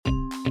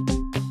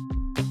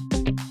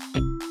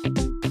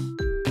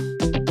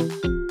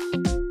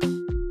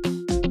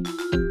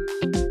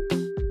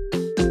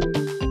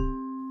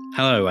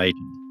Hello, Aiden.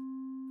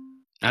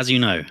 As you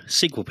know,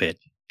 Sequel Pit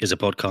is a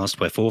podcast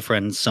where four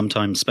friends,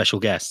 sometimes special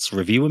guests,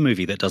 review a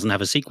movie that doesn't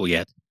have a sequel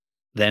yet,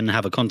 then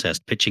have a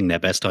contest pitching their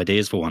best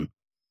ideas for one.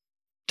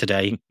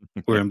 Today,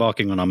 we're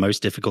embarking on our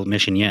most difficult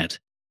mission yet.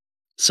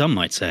 Some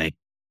might say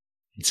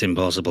it's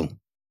impossible.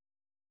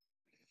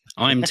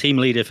 I'm team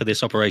leader for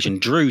this operation,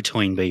 Drew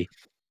Toynbee.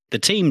 The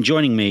team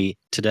joining me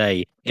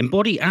today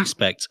embody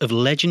aspects of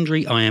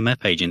legendary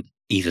IMF agent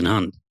Ethan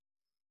Hunt.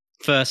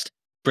 First,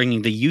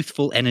 bringing the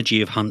youthful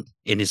energy of Hunt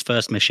in his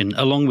first mission,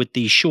 along with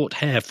the short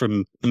hair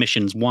from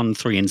missions 1,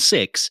 3, and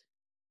 6,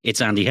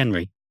 it's Andy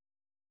Henry.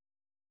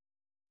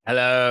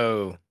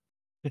 Hello.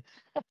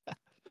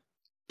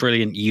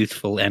 Brilliant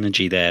youthful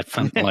energy there.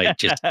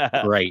 Just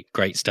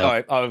great stuff. All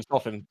right, I was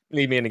coughing.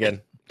 Leave me in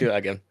again. Do that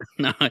again.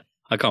 No,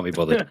 I can't be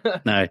bothered.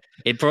 No,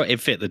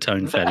 it fit the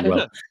tone fairly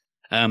well.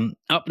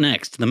 Up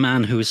next, the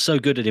man who is so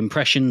good at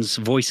impressions,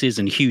 voices,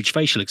 and huge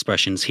facial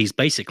expressions, he's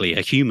basically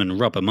a human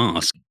rubber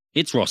mask.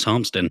 It's Ross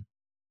Harmston.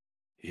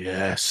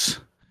 Yes,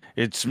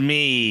 it's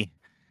me.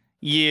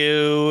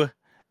 You.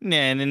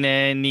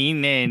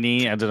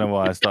 Nanny. I don't know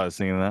why I started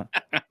singing that.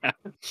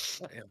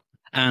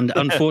 And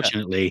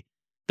unfortunately,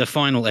 the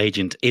final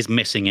agent is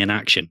missing in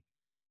action.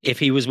 If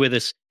he was with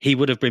us, he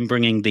would have been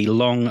bringing the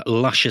long,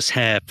 luscious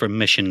hair from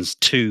missions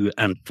 2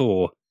 and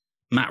 4.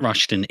 Matt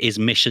Rushton is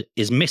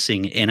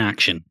missing in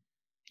action.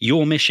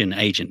 Your mission,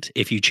 agent,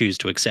 if you choose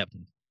to accept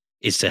it,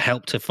 is to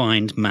help to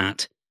find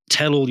Matt,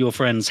 tell all your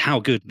friends how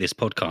good this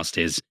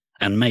podcast is,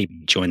 and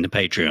maybe join the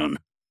Patreon.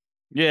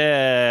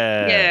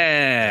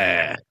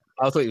 Yeah.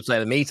 I thought you were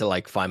saying to me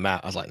to find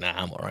Matt. I was like, nah,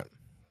 I'm all right.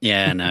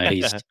 Yeah, no,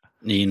 he's,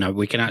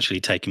 we can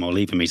actually take him or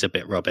leave him. He's a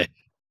bit rubbish.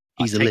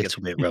 He's a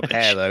little bit rubbish.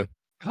 Hair, though.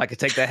 If I could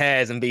take the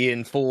hairs and be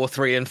in 4,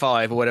 3, and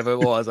 5 or whatever it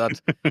was, I'd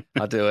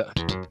do it.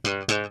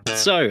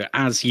 So,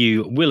 as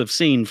you will have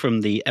seen from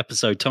the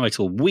episode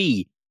title,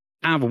 we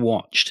have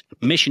watched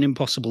Mission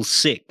Impossible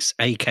 6,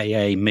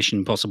 aka Mission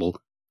Impossible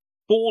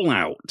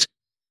Fallout.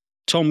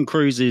 Tom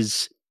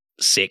Cruise's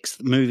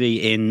 6th movie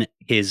in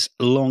his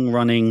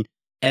long-running,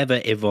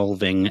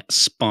 ever-evolving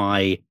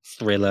spy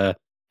thriller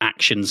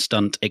action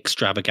stunt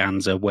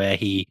extravaganza where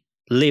he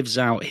lives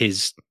out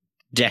his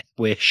death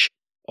wish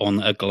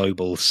on a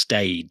global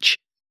stage.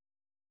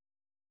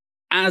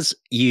 As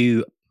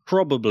you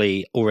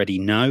probably already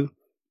know,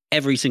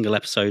 every single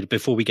episode,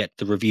 before we get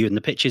to the review and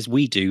the pitches,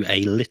 we do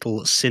a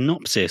little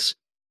synopsis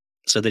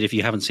so that if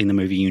you haven't seen the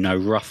movie, you know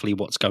roughly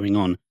what's going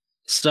on.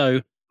 So,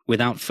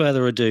 without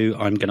further ado,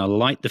 I'm going to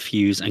light the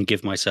fuse and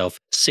give myself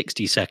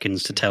 60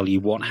 seconds to tell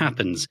you what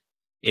happens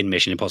in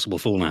Mission Impossible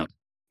Fallout.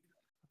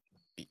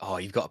 Oh,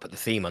 you've got to put the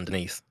theme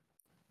underneath.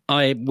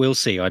 I will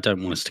see. I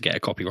don't want us to get a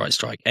copyright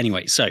strike.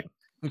 Anyway, so...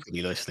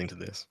 You listening to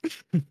this?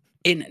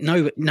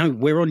 No,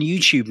 we're on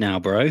YouTube now,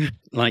 bro.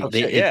 We'll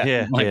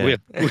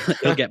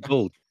get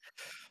pulled.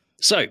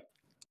 So,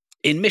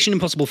 in Mission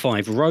Impossible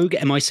 5, rogue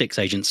MI6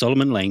 agent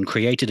Solomon Lane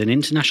created an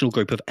international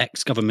group of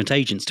ex-government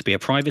agents to be a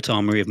private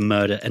army of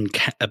murder and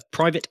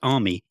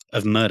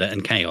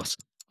chaos.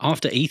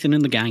 After Ethan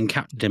and the gang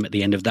captured him at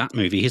the end of that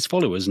movie, his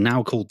followers,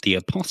 now called the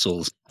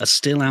Apostles, are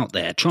still out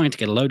there trying to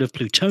get a load of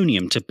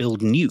plutonium to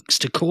build nukes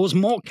to cause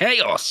more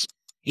chaos.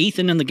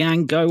 Ethan and the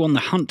gang go on the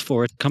hunt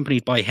for it,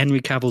 accompanied by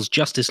Henry Cavill's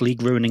Justice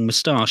League ruining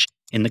moustache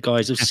in the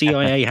guise of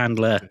CIA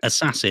handler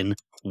assassin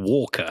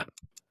Walker.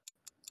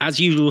 As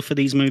usual for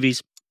these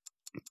movies,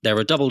 there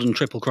are double and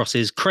triple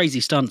crosses,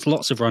 crazy stunts,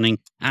 lots of running,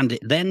 and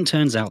it then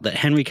turns out that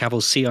Henry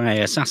Cavill's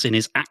CIA assassin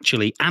is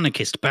actually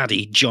anarchist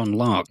baddie John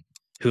Lark,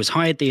 who has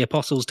hired the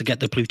Apostles to get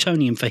the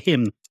plutonium for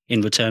him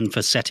in return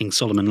for setting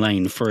Solomon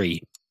Lane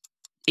free.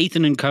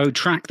 Ethan and co.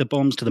 track the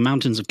bombs to the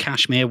mountains of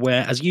Kashmir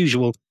where, as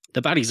usual,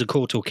 the baddies are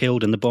caught or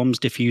killed and the bombs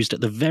defused at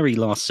the very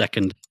last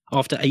second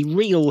after a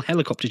real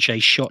helicopter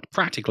chase shot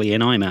practically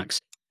in IMAX,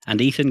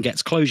 and Ethan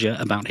gets closure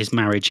about his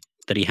marriage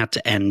that he had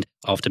to end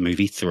after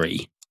movie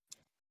 3.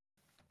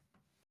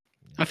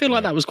 I feel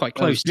like that was quite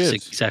close to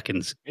 60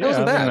 seconds. It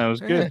wasn't bad. That was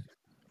good. Yeah.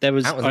 There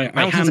was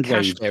I hand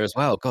waved there as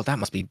well. God, that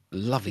must be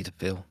lovely to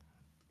feel.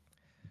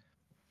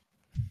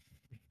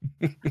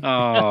 Oh,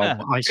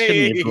 I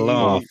shouldn't have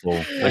laughed.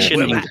 I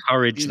shouldn't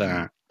encourage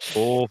that.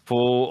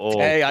 Awful.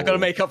 Hey, I got to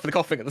make up for the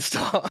coughing at the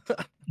start.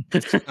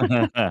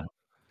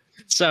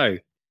 So,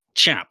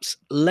 chaps,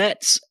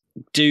 let's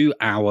do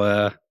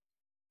our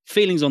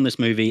feelings on this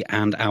movie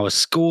and our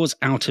scores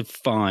out of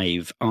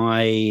 5.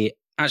 I'm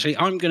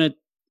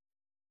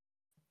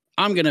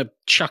gonna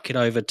chuck it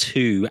over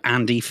to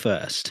Andy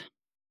first.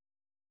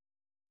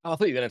 Oh, I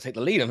thought you were going to take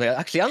the lead. I'm going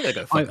to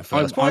go fucking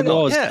first. I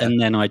was,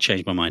 and then I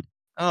changed my mind.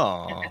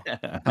 Oh,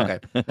 okay.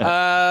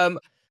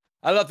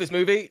 I love this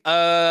movie.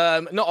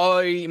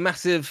 Not a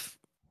massive.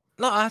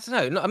 No, I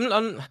don't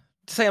know.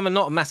 To say I'm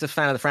not a massive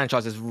fan of the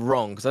franchise is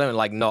wrong because I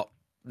don't not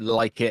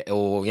like it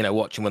or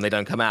watch them when they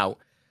don't come out.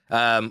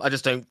 I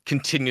just don't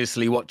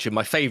continuously watch them.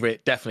 My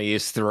favorite definitely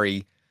is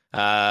 3,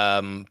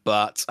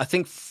 but I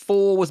think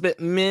 4 was a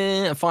bit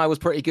meh and 5 was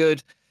pretty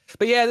good.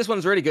 But yeah, this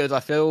one's really good. I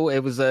feel it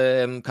was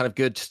kind of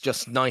good,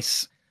 just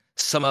nice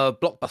summer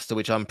blockbuster,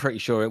 which I'm pretty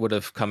sure it would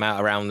have come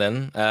out around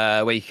then,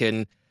 where you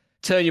can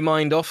turn your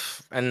mind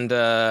off, and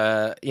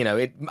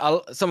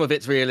some of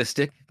it's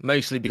realistic,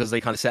 mostly because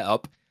they kind of set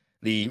up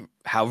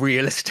how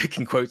realistic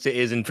in quotes it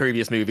is in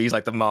previous movies,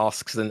 like the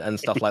masks and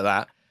stuff like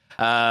that.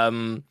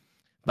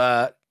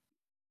 But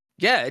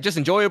yeah, it's just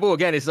enjoyable.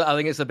 Again, I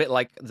think it's a bit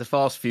like the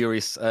Fast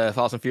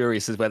and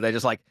Furious is where they're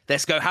just like,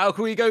 let's go. How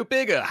can we go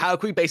bigger? How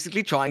can we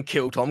basically try and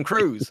kill Tom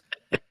Cruise?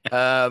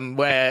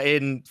 Where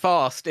in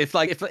Fast, if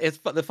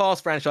the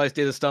Fast franchise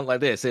did a stunt like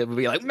this, it would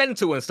be like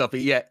mental and stuff. But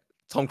yet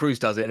Tom Cruise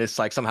does it, and it's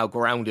like somehow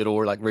grounded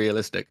or like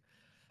realistic.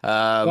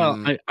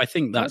 Well, I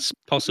think that's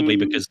possibly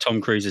because Tom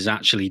Cruise is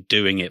actually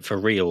doing it for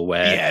real.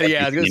 Where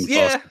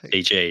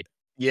CG.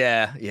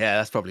 Yeah,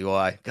 that's probably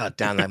why. God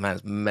damn, that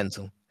man's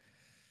mental.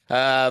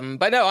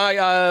 But no,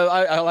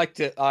 I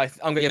liked it. I'm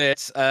gonna give it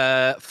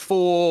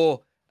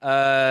 4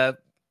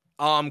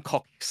 arm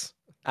cocks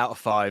out of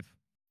 5.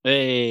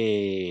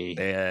 Hey,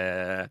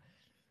 Yeah,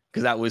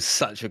 because that was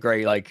such a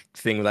great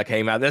thing that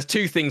came out. There's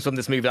 2 things from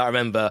this movie that I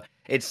remember.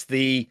 It's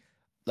the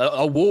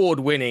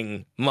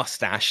award-winning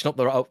mustache, not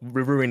the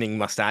ruining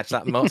mustache.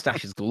 That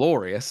mustache is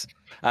glorious.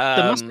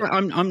 the mustache.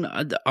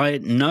 I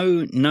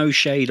no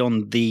shade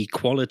on the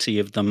quality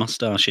of the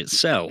mustache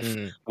itself,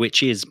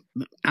 which is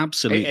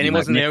absolutely. And it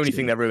wasn't the only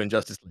thing that ruined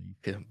Justice League.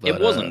 But,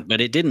 it wasn't,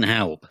 but it didn't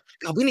help.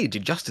 God, we need to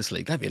do Justice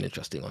League. That'd be an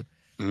interesting one.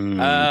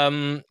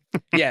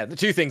 Yeah, the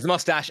 2 things, the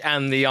mustache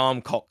and the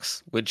arm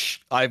cocks,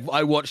 which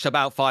I watched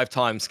about 5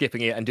 times,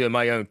 skipping it and doing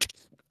my own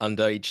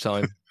under each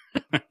time.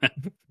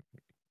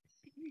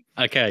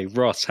 Okay,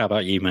 Ross, how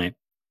about you, mate?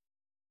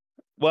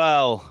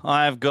 Well,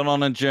 I've gone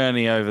on a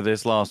journey over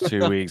this last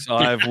 2 weeks.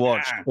 I've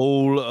watched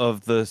all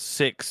of the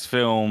 6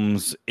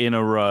 films in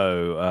a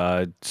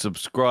row.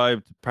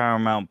 Subscribed to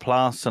Paramount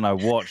Plus, and I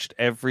watched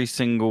every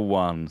single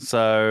one.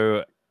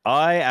 So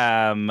I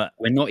am.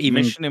 We're not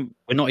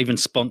even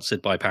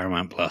sponsored by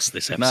Paramount Plus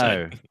this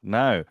episode.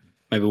 No.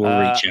 Maybe we'll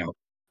reach out.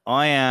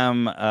 I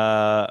am.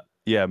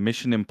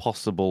 Mission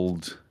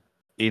Impossibled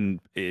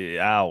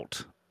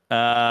out.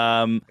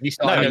 You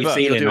started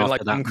doing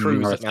like Tom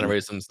Cruise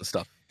mannerisms and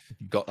stuff.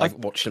 I've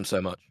watched him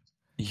so much.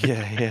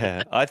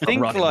 Yeah. I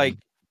think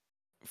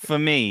for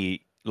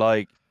me,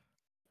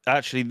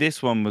 actually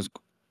this one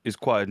is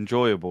quite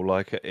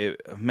enjoyable.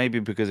 Maybe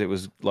because it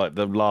was like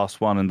the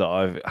last one and that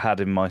I've had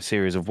in my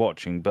series of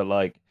watching, but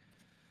I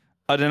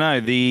don't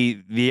know,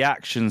 the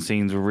action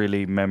scenes were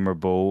really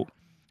memorable.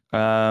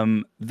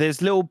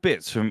 There's little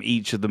bits from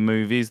each of the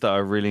movies that I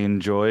really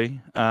enjoy.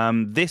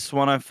 This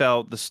one I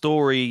felt the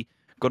story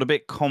got a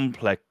bit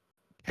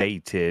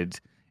complicated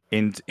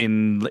in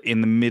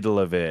the middle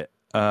of it,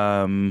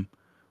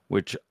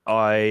 which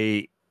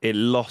it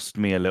lost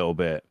me a little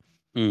bit.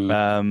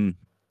 But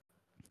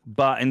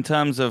in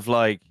terms of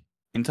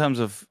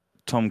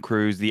Tom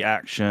Cruise, the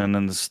action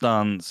and the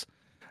stunts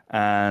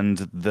and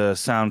the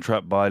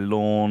soundtrack by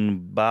Lorne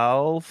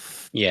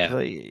Balfe,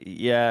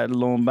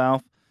 Lorne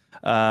Balfe,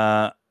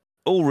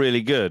 all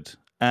really good,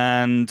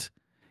 and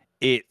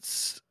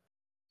it's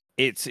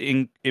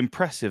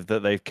impressive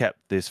that they've kept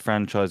this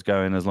franchise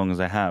going as long as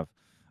they have.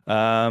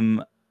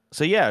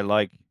 So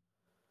yeah,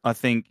 I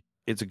think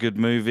it's a good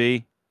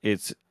movie.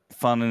 It's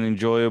fun and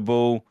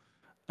enjoyable,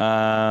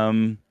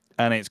 and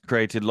it's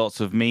created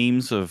lots of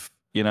memes of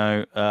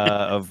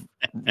of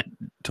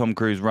Tom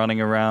Cruise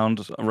running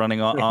around, running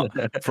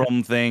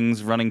from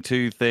things, running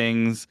to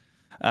things,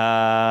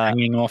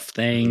 hanging off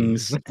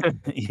things,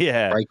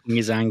 breaking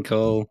his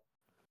ankle.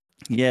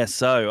 Yeah,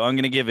 so I'm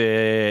going to give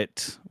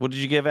it. What did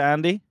you give it,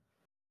 Andy?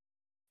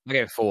 I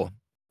gave it 4.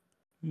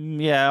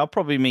 Yeah, I'll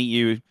probably meet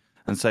you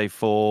and say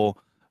 4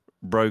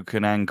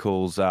 broken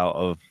ankles out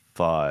of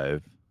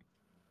 5.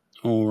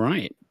 All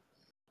right.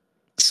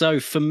 So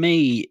for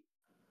me,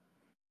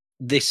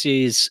 this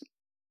is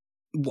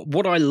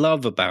what I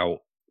love about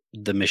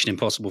the Mission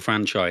Impossible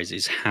franchise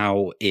is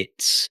how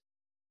it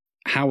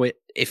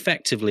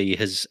effectively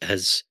has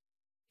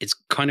it's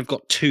kind of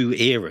got 2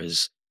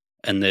 eras,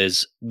 and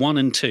there's 1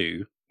 and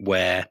 2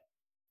 where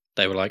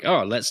they were like,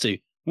 oh, let's do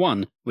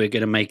 1, we're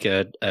going to make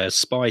a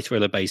spy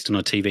thriller based on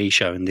a TV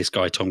show, and this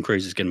guy Tom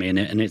Cruise is going to be in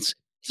it, and it's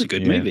a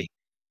good movie.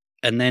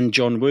 And then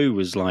John Woo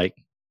was like,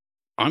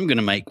 I'm going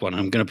to make one.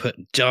 I'm going to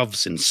put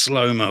doves and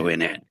slow-mo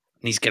in it, and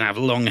he's going to have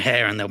long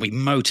hair, and there'll be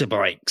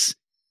motorbikes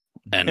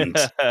and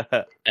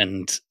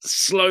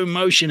slow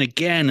motion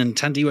again, and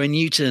Tandy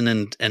Newton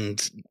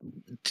and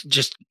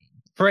just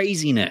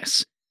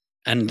craziness.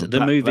 And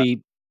the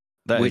movie,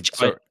 just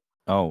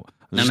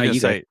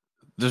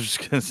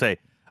gonna say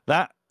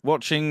that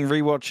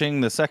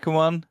rewatching the second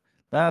one,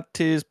 that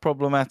is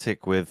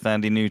problematic with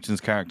Thandie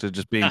Newton's character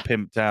just being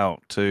pimped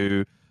out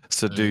to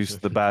seduce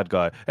the bad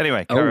guy.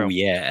 Anyway,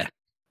 carry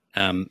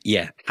on.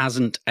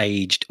 Hasn't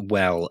aged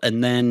well.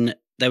 And then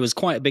there was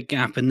quite a big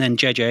gap, and then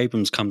J.J.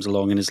 Abrams comes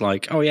along and is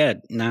like, oh yeah,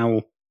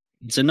 now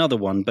it's another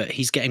one, but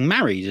he's getting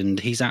married, and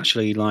he's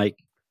actually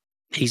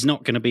he's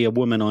not going to be a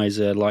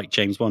womanizer like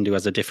James Bond, who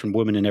has a different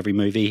woman in every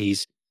movie.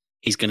 He's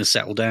going to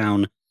settle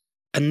down.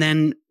 And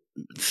then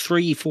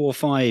 3, 4,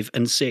 5,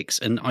 and 6,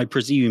 and I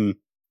presume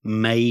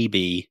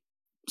maybe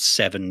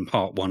 7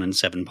 Part 1 and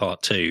 7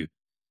 Part 2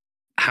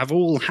 have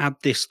all had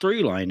this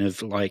through line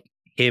of like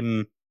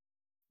him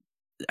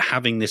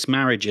having this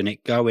marriage and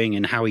it going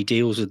and how he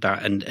deals with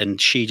that, and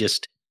she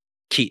just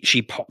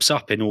she pops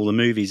up in all the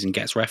movies and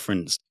gets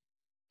referenced.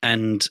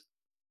 And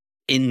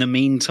in the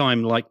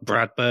meantime, like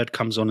Brad Bird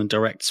comes on and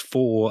directs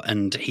 4,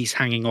 and he's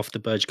hanging off the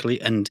Burj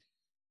Khalifa, and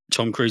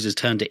Tom Cruise has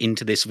turned it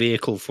into this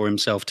vehicle for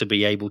himself to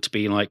be able to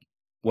be like,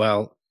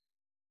 well,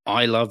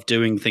 I love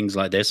doing things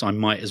like this. I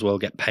might as well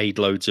get paid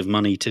loads of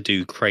money to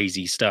do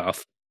crazy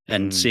stuff.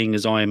 And seeing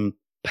as I'm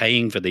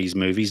paying for these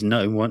movies,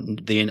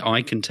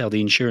 I can tell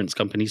the insurance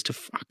companies to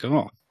fuck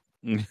off.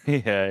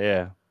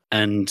 Yeah.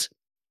 And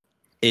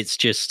it's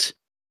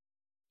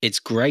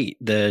great.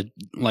 The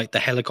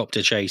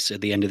helicopter chase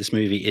at the end of this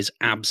movie is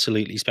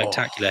absolutely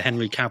spectacular.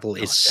 Henry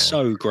Cavill is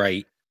so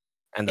great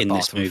in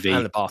this movie.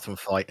 And the bathroom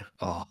fight.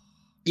 Oh.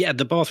 Yeah,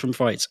 the bathroom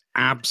fight's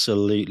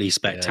absolutely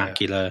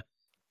spectacular.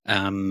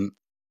 Yeah.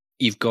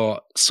 You've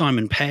got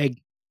Simon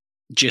Pegg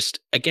just,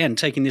 again,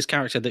 taking this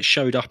character that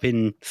showed up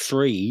in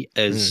 3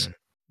 as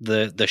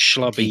the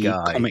schlubby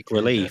comic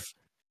relief,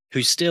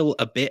 who's still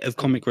a bit of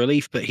comic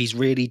relief, but he's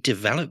really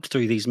developed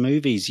through these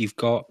movies. You've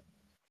got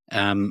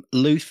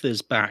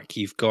Luther's back.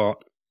 You've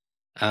got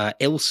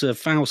Ilsa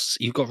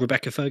Faust. You've got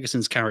Rebecca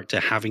Ferguson's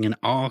character having an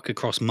arc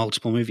across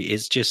multiple movies.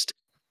 It's just...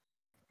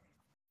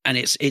 And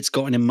it's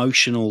got an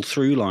emotional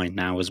through line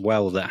now as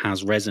well that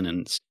has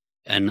resonance.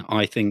 And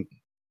I think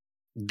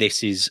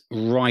this is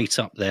right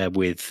up there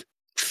with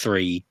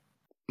 3.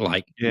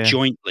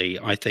 Jointly,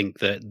 I think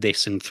that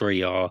this and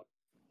 3 are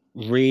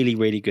really,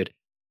 really good.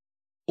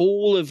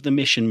 All of the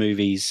Mission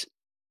movies,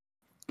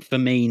 for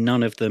me,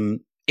 none of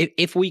them...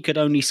 If we could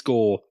only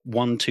score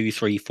 1, 2,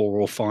 3, 4,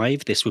 or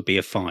 5, this would be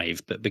a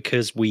 5. But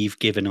because we've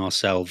given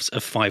ourselves a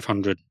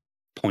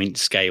 500-point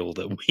scale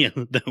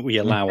that we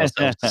allow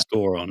ourselves to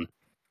score on,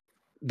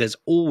 there's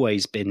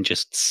always been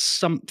just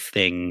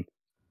something,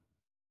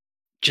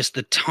 just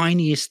the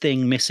tiniest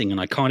thing missing, and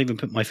I can't even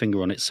put my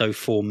finger on it. So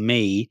for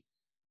me,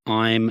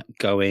 I'm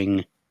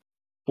going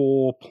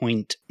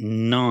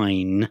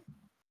 4.9.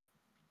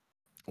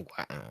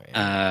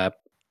 Wow.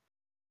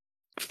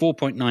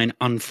 4.9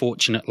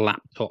 unfortunate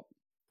laptop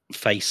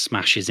face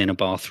smashes in a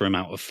bathroom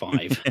out of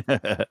 5.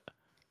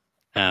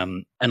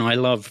 And I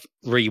love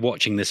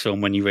rewatching this film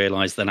when you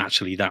realise that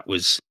actually that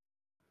was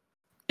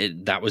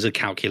a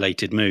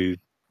calculated move.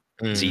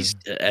 Just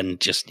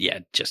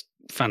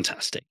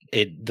fantastic.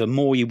 The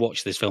more you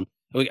watch this film,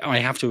 I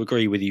have to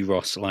agree with you,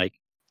 Ross. Like,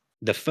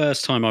 the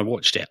first time I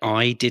watched it,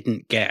 I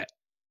didn't get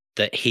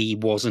that he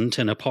wasn't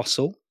an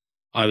apostle.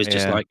 I was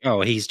just like,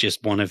 oh, he's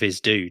just one of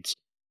his dudes.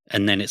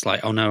 And then it's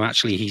like, oh no,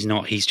 actually he's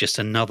not. He's just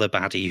another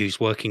baddie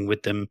who's working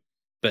with them,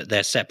 but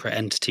they're separate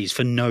entities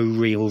for no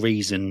real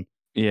reason.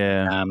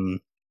 Yeah. And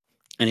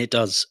it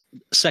does,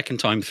 second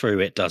time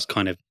through, it does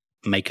kind of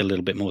make a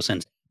little bit more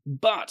sense.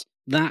 But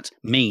that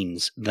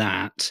means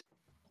that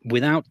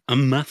without a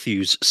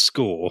Matthews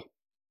score,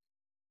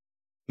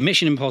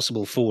 Mission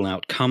Impossible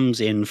Fallout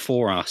comes in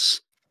for us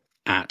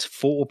at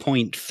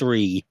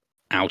 4.3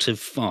 out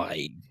of 5.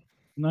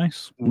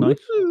 Nice.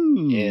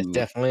 Yeah, it's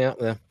definitely up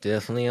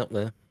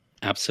there.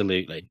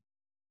 Absolutely.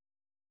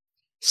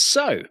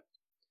 So,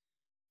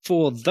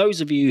 for those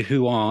of you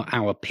who are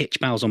our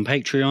pitch pals on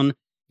Patreon,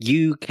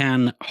 you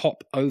can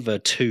hop over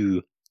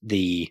to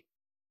the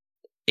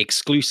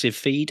exclusive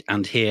feed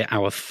and hear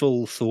our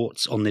full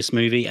thoughts on this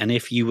movie. And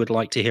if you would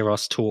like to hear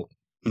us talk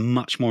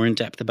much more in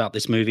depth about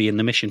this movie and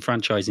the Mission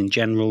franchise in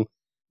general,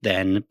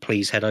 then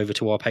please head over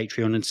to our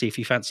Patreon and see if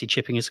you fancy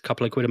chipping us a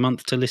couple of quid a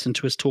month to listen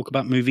to us talk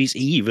about movies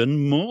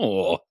even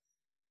more.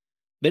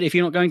 But if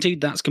you're not going to,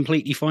 that's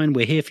completely fine.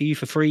 We're here for you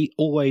for free,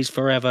 always,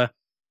 forever.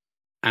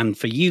 And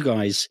for you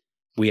guys,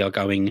 we are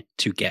going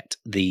to get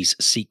these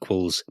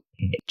sequels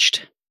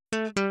pitched.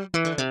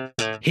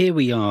 Here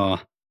we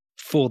are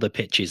for the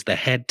pitches, the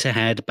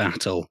head-to-head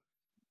battle.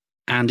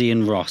 Andy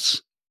and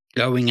Ross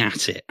going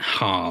at it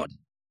hard.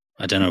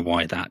 I don't know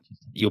why that.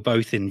 You're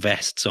both in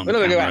vests on camera.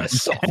 We're not going to go out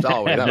soft,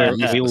 are we?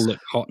 We all look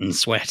hot and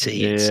sweaty.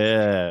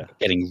 Yeah. It's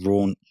getting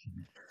raunch.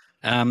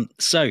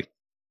 So,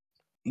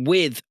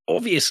 with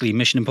obviously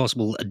Mission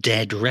Impossible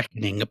Dead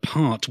Reckoning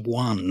Part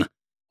 1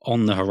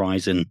 on the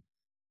horizon,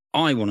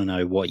 I want to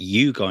know what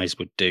you guys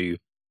would do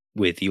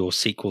with your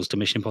sequels to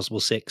Mission Impossible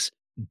 6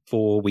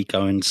 before we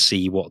go and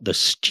see what the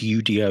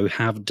studio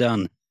have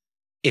done.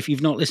 If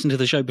you've not listened to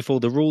the show before,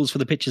 the rules for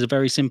the pitches are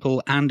very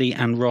simple. Andy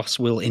and Ross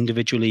will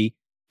individually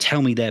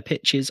tell me their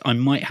pitches. I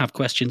might have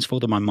questions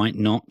for them, I might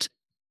not.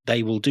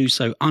 They will do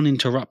so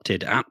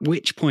uninterrupted, at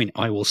which point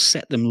I will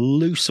set them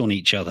loose on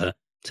each other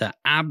to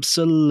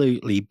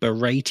absolutely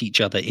berate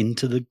each other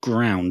into the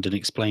ground and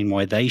explain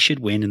why they should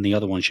win and the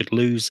other one should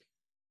lose.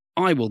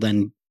 I will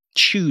then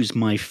choose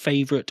my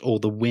favourite or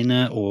the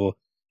winner, or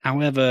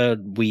however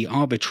we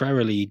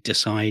arbitrarily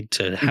decide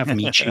to have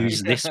me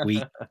choose this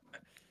week.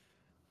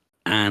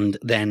 And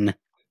then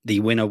the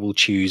winner will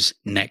choose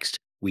next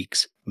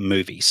week's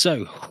movie.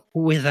 So,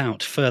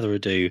 without further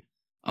ado,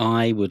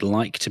 I would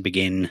like to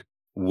begin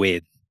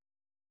with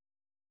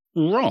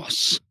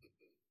Ross.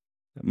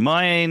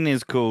 Mine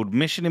is called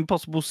Mission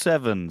Impossible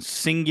 7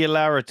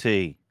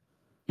 Singularity.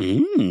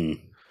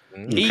 Okay.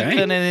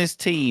 Ethan and his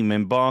team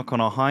embark on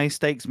a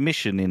high-stakes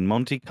mission in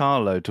Monte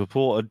Carlo to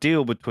thwart a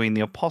deal between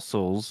the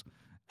Apostles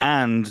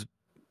and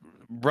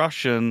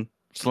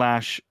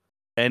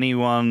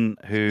Russian/anyone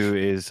who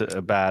is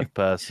a bad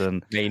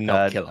person, May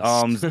not kill us.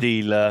 arms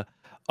dealer.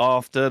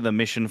 After the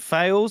mission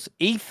fails,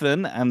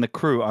 Ethan and the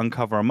crew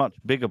uncover a much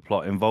bigger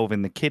plot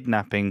involving the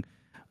kidnapping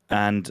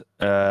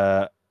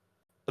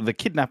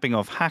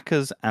of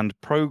hackers and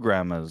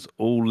programmers,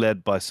 all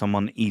led by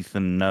someone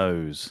Ethan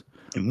knows.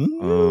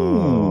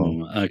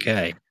 Ooh,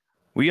 okay.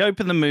 We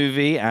open the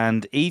movie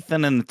and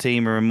Ethan and the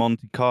team are in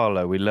Monte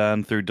Carlo. We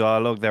learn through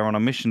dialogue they're on a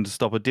mission to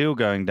stop a deal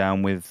going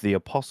down with the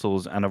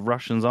Apostles and a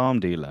Russian arms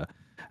dealer,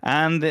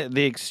 and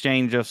the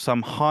exchange of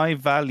some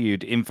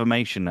high-valued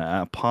information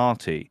at a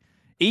party.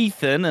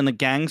 Ethan and the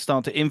gang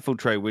start to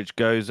infiltrate, which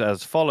goes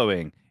as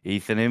following.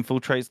 Ethan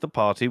infiltrates the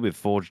party with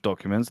forged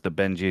documents that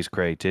Benji has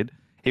created.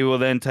 He will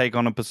then take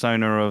on a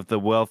persona of the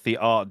wealthy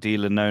art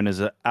dealer known as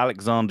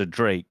Alexander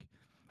Drake.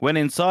 When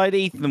inside,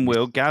 Ethan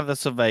will gather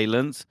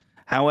surveillance.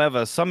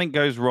 However, something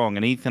goes wrong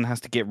and Ethan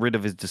has to get rid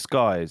of his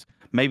disguise.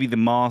 Maybe the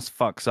mask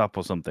fucks up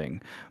or something.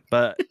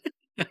 But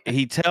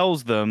he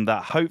tells them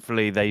that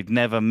hopefully they've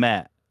never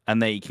met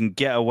and that he can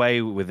get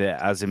away with it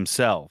as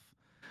himself.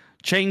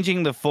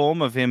 Changing the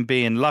form of him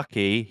being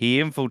lucky, he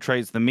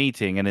infiltrates the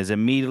meeting and is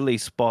immediately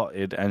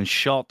spotted and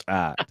shot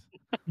at.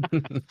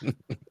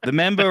 The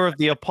member of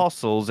the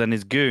Apostles and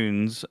his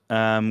goons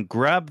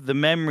grab the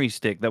memory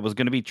stick that was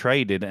going to be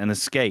traded and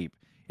escape.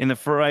 In the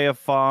fray of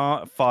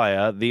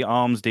fire, the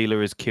arms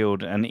dealer is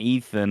killed, and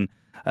Ethan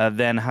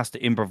then has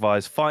to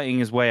improvise, fighting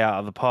his way out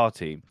of the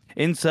party.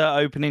 Insert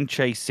opening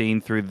chase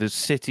scene through the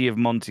city of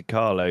Monte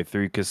Carlo,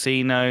 through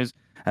casinos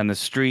and the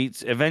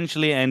streets,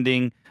 eventually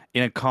ending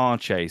in a car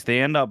chase.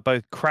 They end up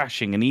both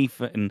crashing, and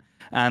Ethan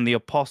and the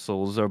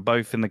Apostles are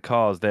both in the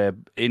cars. They're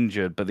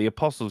injured, but the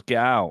Apostles get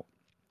out.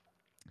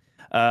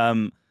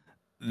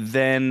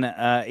 Then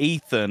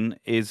Ethan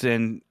is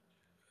in.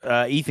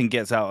 Ethan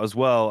gets out as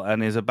well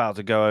and is about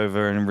to go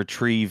over and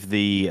retrieve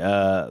the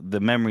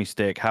memory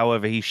stick.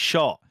 However, he's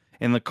shot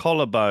in the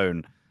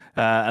collarbone,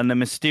 and the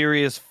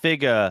mysterious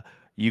figure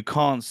you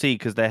can't see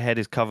because their head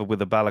is covered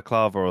with a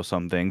balaclava or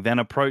something, then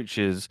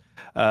approaches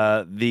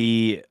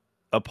the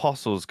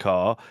Apostles'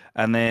 car,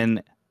 and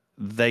then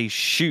they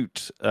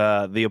shoot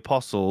the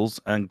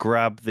Apostles and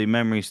grab the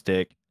memory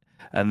stick,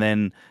 and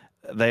then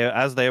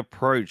as they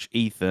approach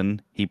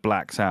Ethan, he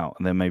blacks out,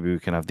 and then maybe we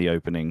can have the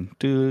opening.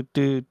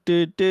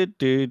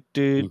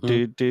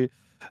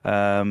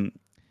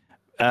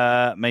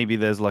 Maybe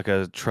there's like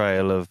a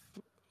trail of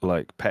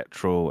like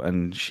petrol,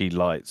 and she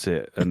lights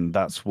it, and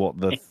that's what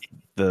the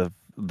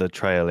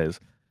trail is.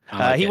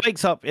 He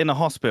wakes up in a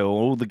hospital.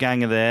 All the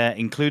gang are there,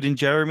 including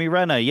Jeremy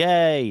Renner.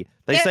 Yay!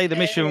 They say the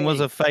mission was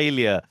a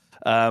failure,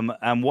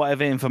 and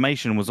whatever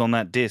information was on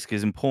that disc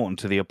is important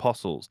to the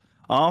Apostles.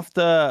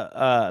 After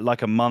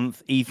like a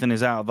month, Ethan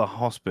is out of the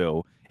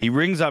hospital. He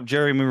rings up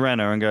Jeremy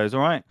Renner and goes,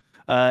 all right.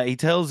 He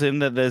tells him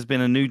that there's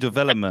been a new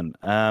development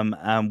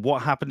and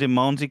what happened in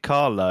Monte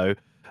Carlo,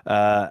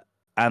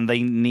 and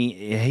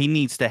he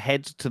needs to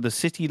head to the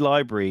city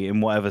library in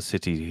whatever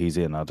city he's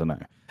in. I don't know.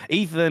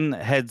 Ethan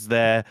heads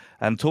there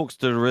and talks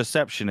to the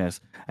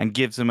receptionist and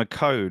gives him a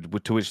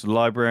code, to which the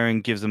librarian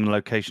gives him the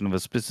location of a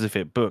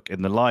specific book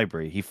in the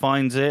library. He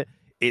finds it.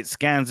 It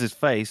scans his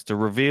face to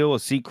reveal a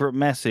secret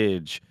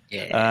message.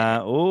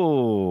 Yeah.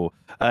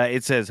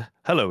 It says,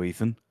 "Hello,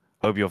 Ethan.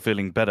 Hope you're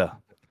feeling better.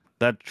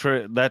 That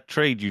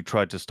trade you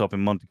tried to stop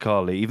in Monte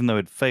Carlo, even though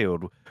it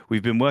failed,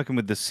 we've been working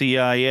with the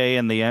CIA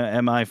and the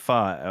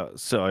MI5.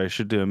 Sorry, I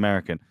should do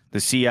American. The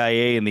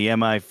CIA and the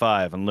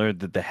MI5, and learned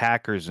that the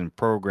hackers and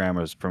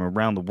programmers from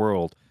around the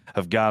world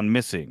have gone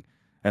missing,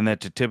 and that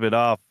to tip it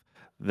off,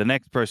 the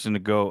next person to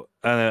go,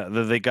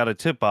 they got a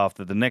tip off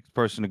that the next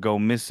person to go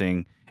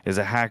missing is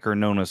a hacker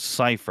known as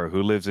Cypher,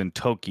 who lives in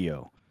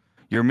Tokyo.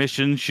 Your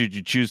mission, should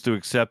you choose to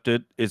accept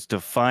it, is to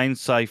find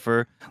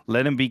Cypher,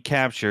 let him be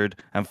captured,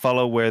 and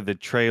follow where the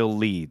trail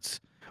leads.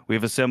 We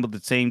have assembled the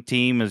same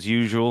team as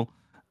usual.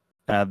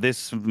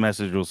 This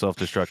message will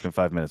self-destruct in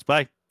 5 minutes.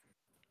 Bye.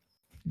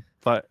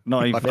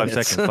 Not even 5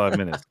 seconds, 5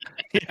 minutes.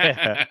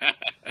 Yeah.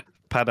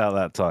 Pad out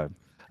that time.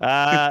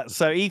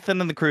 So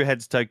Ethan and the crew head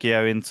to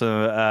Tokyo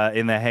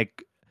in their head.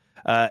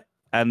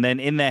 And then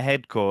in their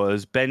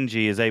headquarters,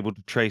 Benji is able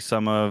to trace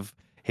some of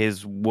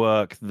his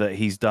work that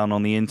he's done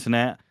on the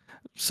internet.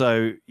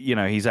 So, you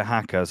know, he's a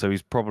hacker, so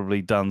he's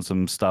probably done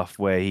some stuff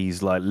where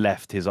he's like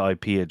left his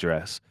IP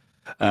address.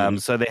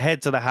 So they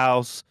head to the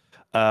house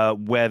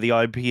where the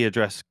IP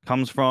address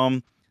comes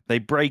from. They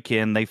break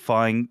in, they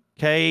find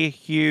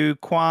Ke-Huy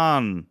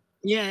Quan.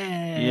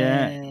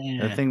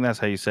 Yeah. I think that's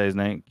how you say his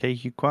name.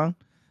 Ke-Huy Quan.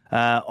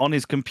 On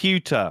his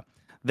computer.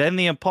 Then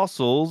the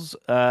Apostles,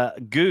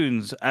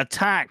 goons,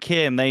 attack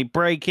him. They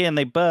break in,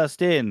 they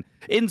burst in.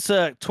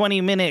 Insert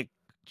 20-minute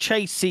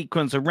chase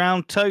sequence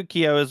around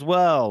Tokyo as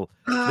well.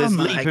 There's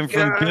leaping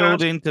from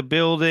building to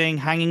building,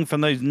 hanging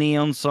from those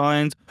neon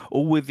signs.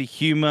 all with the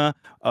humor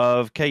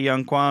of Ke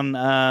Huy Quan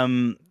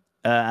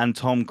and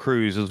Tom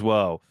Cruise as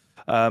well.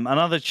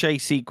 Another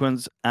chase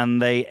sequence,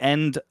 and they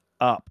end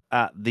up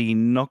at the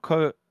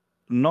Nokogiriyama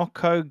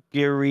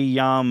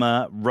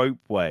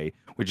Ropeway,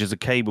 which is a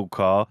cable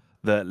car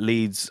that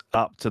leads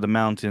up to the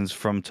mountains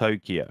from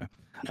Tokyo.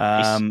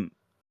 Nice.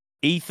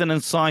 Ethan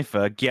and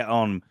Cypher get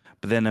on,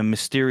 but then a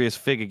mysterious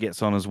figure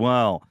gets on as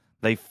well.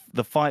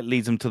 The fight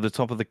leads them to the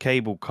top of the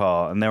cable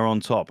car, and they're on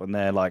top, and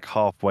they're like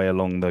halfway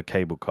along the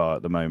cable car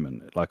at the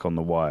moment, like on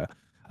the wire.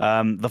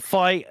 The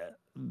fight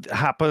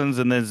happens,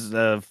 and there's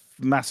a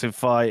massive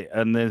fight,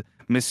 and the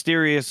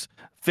mysterious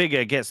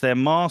figure gets their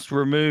mask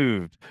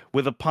removed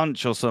with a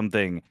punch or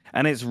something,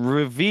 and it's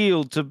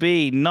revealed to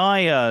be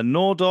Naya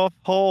Nordhoff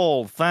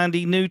Hall,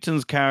 Thandie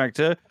Newton's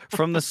character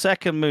from the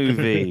second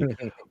movie.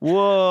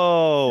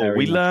 Whoa!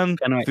 We learn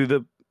through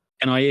the.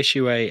 Can I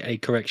issue a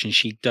correction?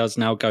 She does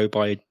now go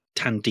by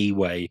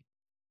Thandiwe.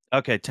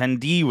 Okay,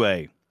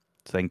 Thandiwe.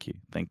 Thank you.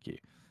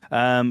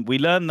 We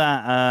learned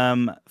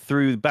that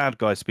through bad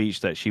guy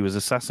speech that she was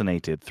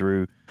assassinated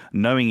through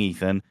knowing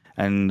Ethan,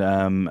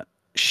 and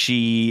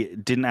she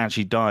didn't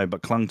actually die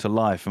but clung to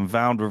life and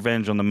vowed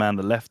revenge on the man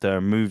that left her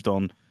and moved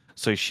on.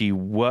 So she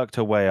worked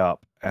her way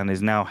up and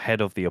is now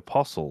head of the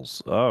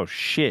Apostles. Oh,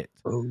 shit.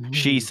 Ooh.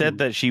 She said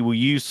that she will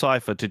use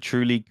Cypher to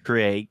truly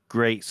create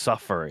great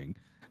suffering.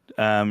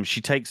 She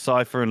takes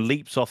Cypher and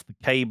leaps off the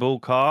cable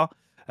car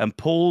and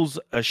pulls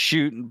a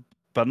chute,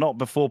 but not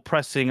before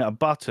pressing a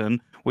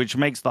button, which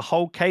makes the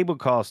whole cable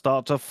car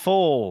start to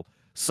fall.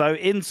 So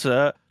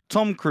insert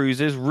Tom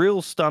Cruise's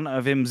real stunt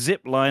of him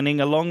ziplining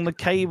along the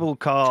cable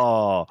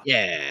car.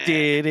 Yeah.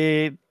 Did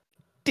it.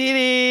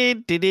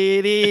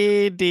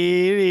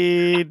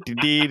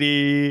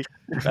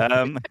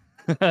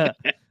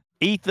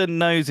 Ethan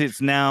knows it's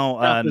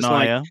now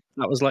Naya.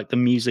 That was like the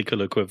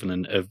musical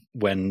equivalent of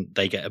when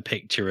they get a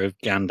picture of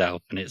Gandalf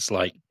and it's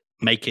like,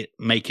 make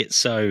it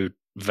so,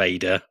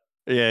 Vader.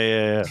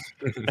 Yeah.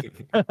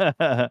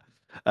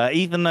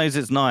 Ethan knows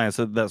it's Naya,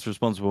 so that's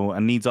responsible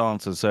and needs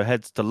answers, so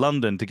heads to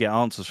London to get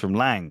answers from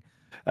Lang.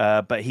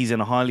 But he's in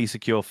a highly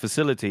secure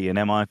facility in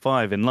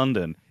MI5 in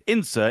London.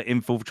 Insert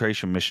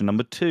infiltration mission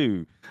number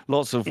 2.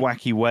 Lots of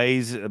wacky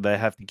ways they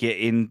have to get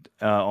in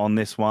on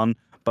this one,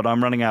 but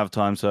I'm running out of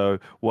time, so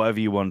whatever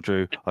you want,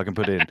 Drew, I can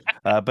put in.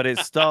 But it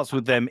starts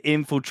with them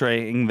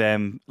infiltrating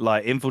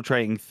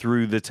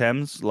through the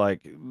Thames,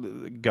 like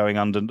going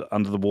under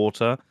the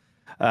water.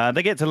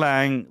 They get to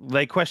Lang,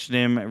 they question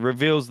him, it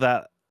reveals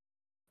that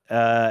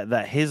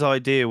his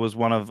idea was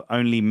one of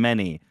only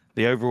many.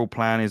 The overall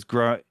plan is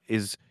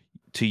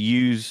to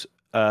use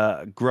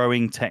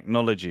growing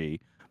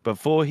technology.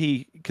 Before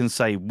he can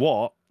say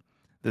what,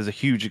 there's a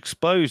huge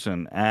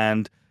explosion,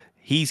 and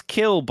he's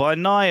killed by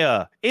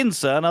Naya.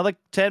 Insert another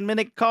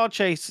 10-minute car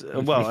chase,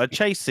 a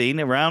chase scene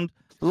around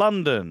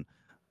London.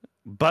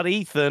 But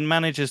Ethan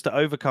manages to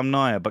overcome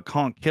Naya, but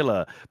can't kill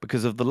her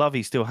because of the love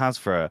he still has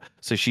for her,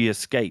 so she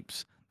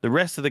escapes. The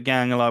rest of the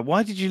gang are like,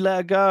 why did you let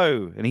her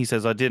go? And he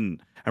says, I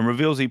didn't, and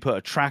reveals he put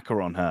a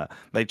tracker on her.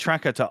 They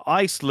track her to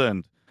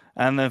Iceland,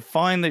 and they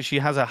find that she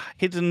has a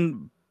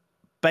hidden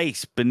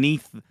base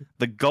beneath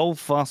the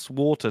Gullfoss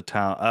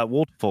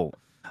waterfall.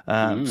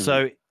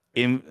 So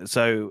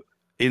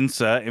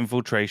insert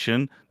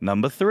infiltration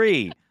number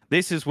 3.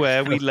 This is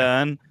where we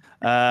learn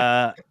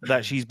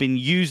that she's been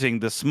using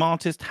the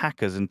smartest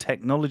hackers and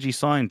technology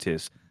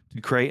scientists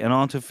to create an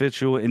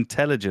artificial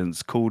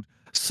intelligence called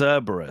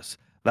Cerberus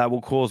that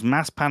will cause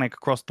mass panic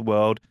across the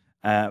world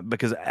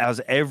because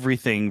as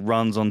everything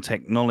runs on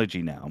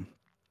technology now.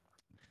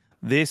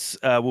 This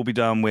will be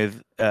done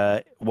with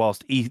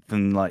whilst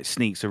Ethan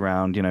sneaks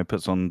around,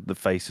 puts on the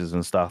faces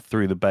and stuff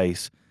through the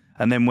base.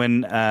 And then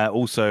when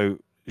also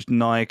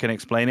Naya can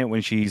explain it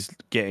when she's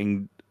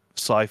getting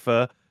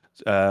Cypher,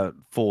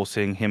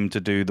 forcing him to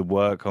do the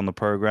work on the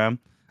program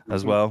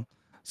as well.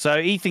 So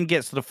Ethan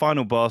gets to the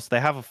final boss. They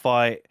have a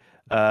fight.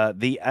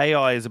 The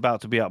AI is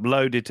about to be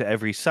uploaded to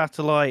every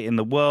satellite in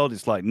the world.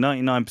 It's like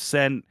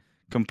 99%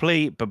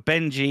 complete, but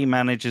Benji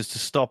manages to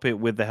stop it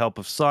with the help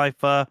of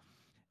Cypher.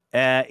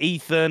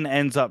 Ethan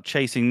ends up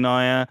chasing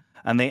Naya,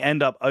 and they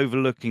end up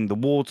overlooking the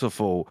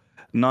waterfall.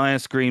 Naya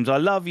screams, I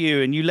love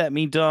you, and you let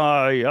me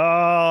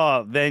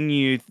die. Then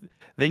you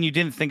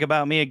didn't think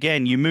about me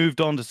again. You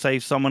moved on to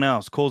save someone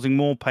else, causing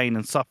more pain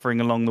and suffering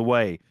along the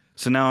way.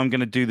 So now I'm going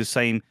to do the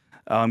same.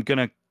 I'm going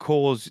to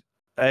cause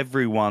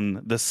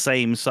everyone the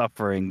same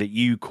suffering that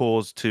you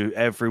caused to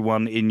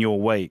everyone in your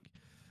wake.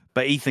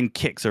 But Ethan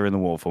kicks her in the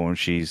waterfall, and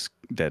she's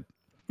dead.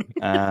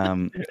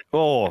 So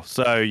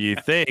you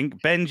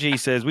think. Benji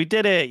says, we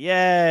did it,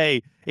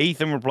 yay.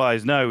 Ethan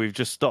replies, no, we've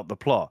just stopped the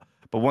plot.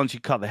 But once you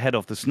cut the head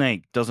off the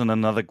snake, doesn't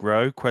another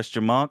grow? ?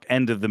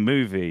 End of the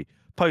movie.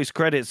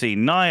 Post-credit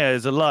scene, Naya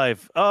is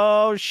alive.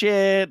 Oh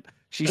shit,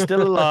 she's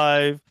still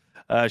alive.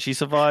 She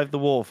survived the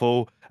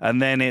waterfall.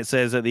 And then it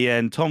says at the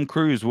end, Tom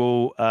Cruise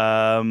will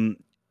return.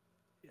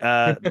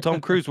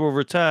 Tom Cruise will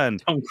return.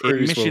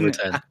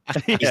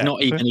 He's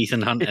not even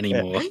Ethan Hunt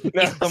anymore.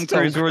 Tom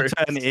Cruise will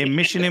return in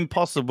Mission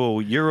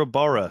Impossible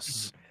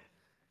Ouroboros.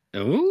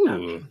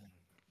 Ooh.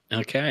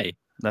 Okay.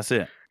 That's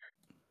it.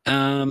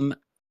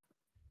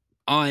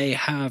 I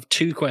have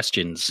 2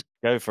 questions.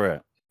 Go for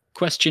it.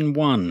 Question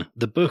 1: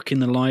 the book in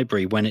the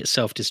library, when it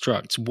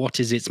self-destructs, what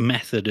is its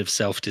method of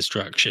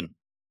self-destruction?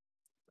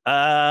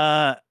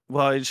 Well,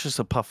 it's just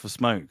a puff of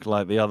smoke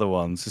like the other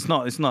ones. It's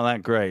not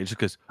that great. It just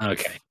goes.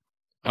 Okay.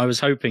 I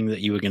was hoping that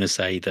you were going to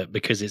say that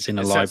because it's in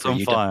a It library, sets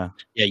on fire.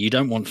 you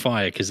don't want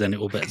fire because then it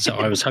will. So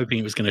I was hoping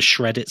it was going to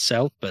shred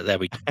itself, but there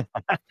we go.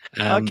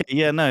 Okay,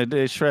 yeah, no,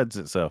 it shreds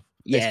itself.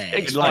 Yeah, It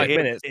takes like 5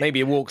 minutes.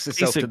 Maybe it walks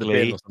itself to the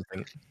bin or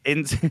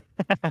something.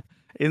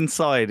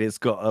 Inside, it's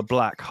got a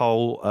black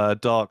hole,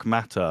 dark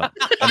matter,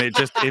 and it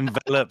just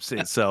envelops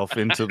itself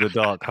into the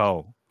dark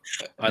hole.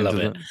 I love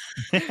it.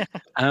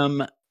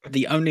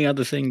 The only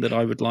other thing that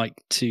I would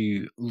like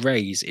to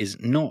raise is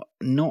not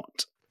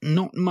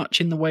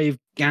much in the way of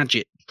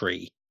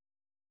gadgetry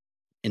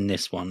in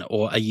this one,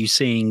 or are you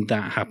seeing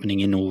that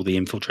happening in all the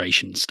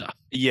infiltration stuff?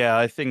 Yeah,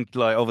 I think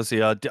like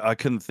obviously I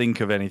couldn't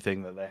think of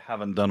anything that they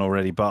haven't done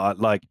already, but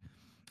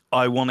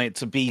I want it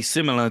to be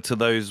similar to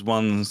those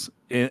ones,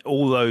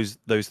 all those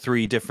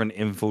 3 different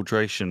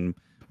infiltration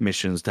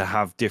missions, to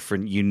have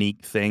different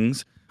unique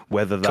things,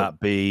 whether that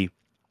be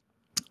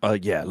I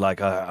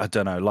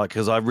don't know, like,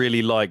 because I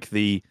really like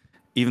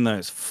even though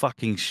it's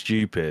fucking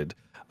stupid,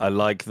 I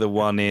like the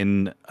one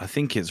in, I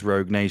think it's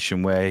Rogue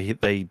Nation, where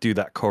they do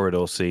that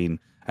corridor scene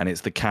and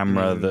it's the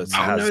camera that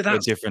has a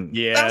different.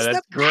 Yeah,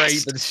 that's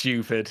great and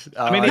stupid.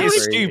 I mean,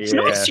 it's stupid. It's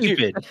not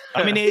stupid.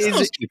 I mean, it's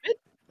not stupid.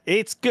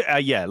 It's good.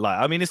 Yeah, like,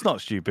 I mean, it's not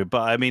stupid,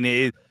 but I mean, it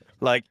is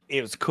like,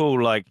 it was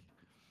cool, like.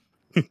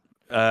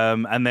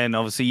 And then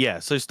obviously, yeah,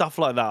 so stuff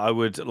like that, I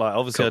would like.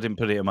 Obviously, I didn't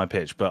put it in my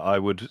pitch, but I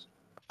would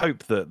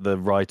hope that the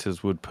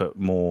writers would put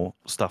more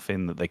stuff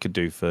in that they could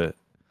do for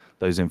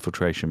those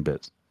infiltration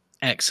bits.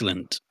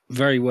 Excellent.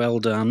 Very well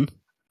done.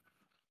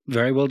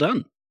 Very well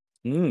done.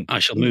 I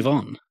shall move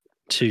on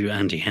to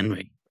Andy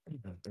Henry.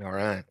 All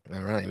right,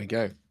 here we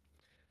go.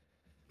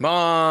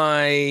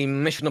 My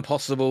Mission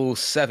Impossible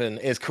 7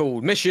 is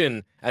called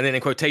Mission, and then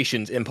in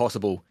quotations,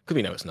 Impossible. Because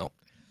we know it's not.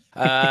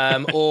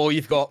 Or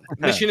you've got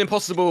Mission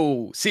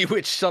Impossible, see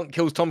which stunt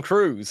kills Tom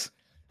Cruise.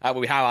 That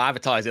will be how I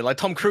advertise it. Like,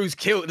 Tom Cruise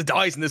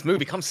dies in this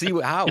movie. Come see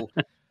how.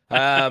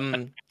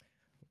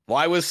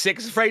 Why was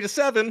 6 afraid of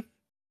 7?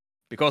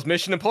 Because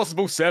Mission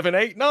Impossible 7,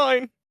 8,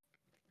 9.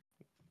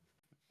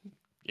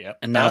 Yeah.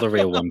 And now the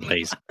real one,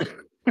 please.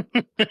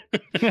 But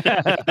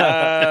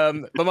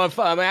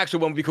my actual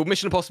one would be called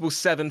Mission Impossible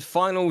 7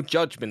 Final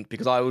Judgment,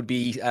 because I would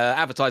be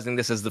advertising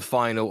this as the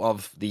final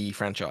of the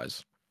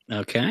franchise.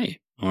 Okay.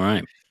 All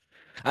right.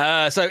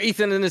 So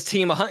Ethan and his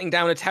team are hunting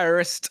down a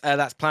terrorist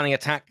that's planning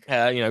attack.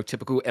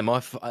 Typical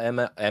MIF.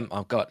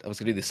 Oh God, I was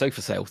going to do the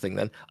sofa sale thing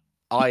then.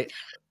 MIF.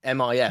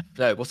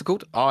 No, what's it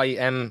called?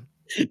 DFS.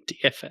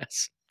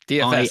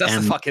 DFS. That's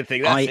the fucking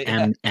thing. That's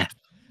IMF.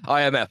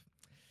 IMF.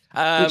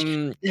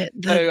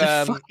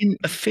 The fucking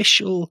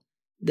official.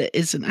 There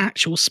is an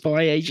actual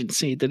spy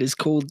agency that is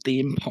called the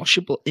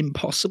Impossible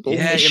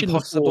Mission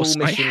Force.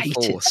 I hate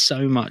it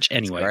so much.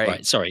 Anyway,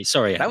 right. Sorry.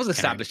 That was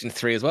established in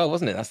 3 as well,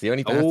 wasn't it? That's the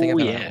only thing.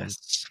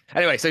 Yes.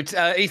 Anyway, so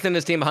Ethan and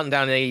his team are hunting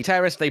down a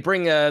terrorist. They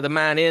bring the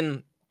man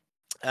in.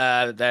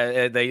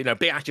 They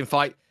big action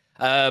fight.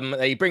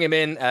 They bring him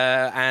in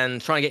and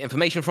try and get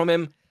information from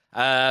him.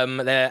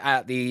 They're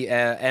at the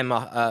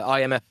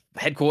IMF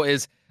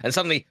headquarters, and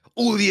suddenly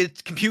all the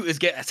computers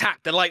get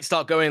attacked. The lights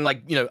start going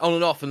on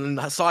and off, and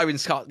the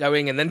sirens start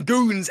going, and then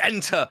goons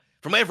enter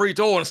from every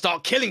door and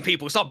start killing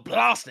people, start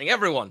blasting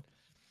everyone.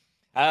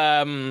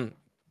 Hunt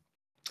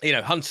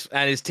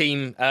and his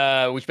team,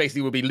 which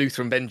basically will be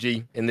Luther and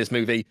Benji in this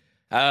movie,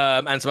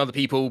 and some other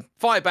people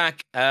fight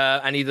back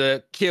and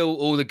either kill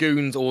all the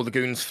goons or the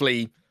goons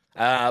flee.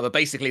 But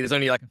basically, there's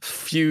only like a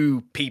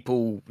few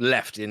people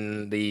left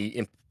in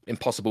the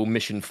Impossible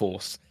Mission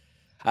Force.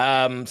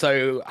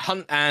 So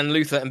Hunt and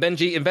Luther and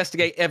Benji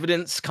investigate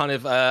evidence, kind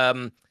of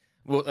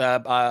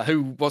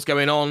what's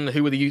going on,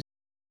 who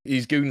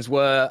these goons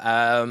were,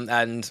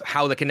 and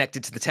how they're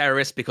connected to the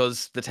terrorists,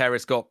 because the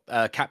terrorists got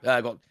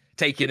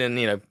taken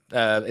and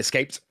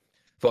escaped.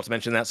 Forgot to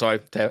mention that. Sorry,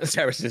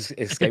 terrorists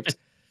escaped.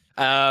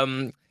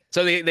 So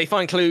they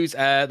find clues,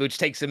 which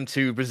takes them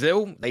to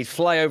Brazil. They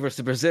fly over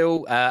to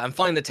Brazil and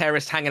find the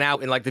terrorists hanging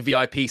out in like the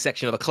VIP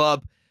section of a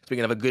club.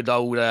 Speaking of a good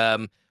old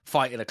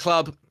fight in a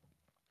club.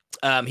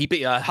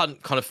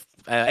 Hunt kind of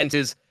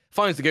enters,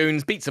 finds the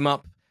goons, beats them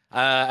up,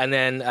 and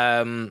then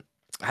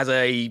has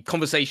a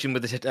conversation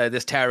with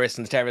this terrorist,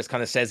 and the terrorist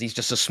kind of says he's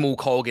just a small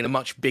cog in a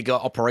much bigger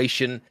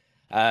operation,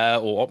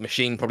 or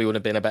machine, probably would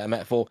have been a better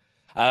metaphor.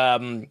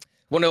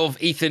 One of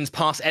Ethan's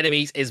past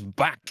enemies is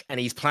back, and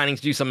he's planning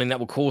to do something that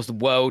will cause the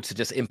world to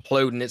just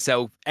implode in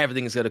itself.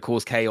 Everything is going to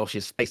cause chaos.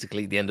 It's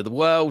basically the end of the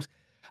world.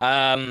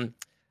 And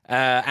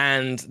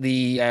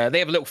they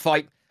have a little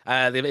fight.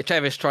 The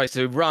terrorist tries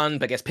to run,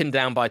 but gets pinned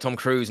down by Tom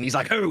Cruise, and he's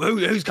like,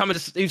 "Who's coming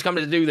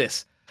to do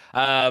this?"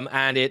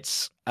 And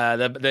it's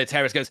the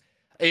terrorist goes,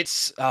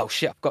 "It's oh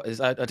shit,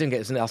 I didn't get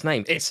his last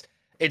name. It's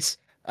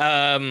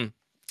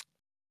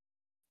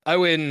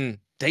Owen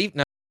Dave.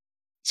 No,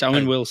 it's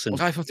Owen Wilson. The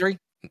guy from 3.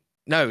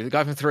 No, the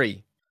guy from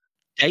 3.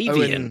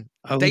 Davian.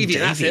 Davian,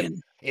 that's it.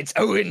 It's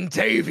Owen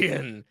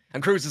Davian.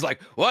 And Cruz is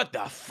like, what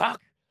the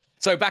fuck?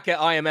 So back at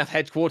IMF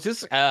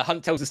headquarters,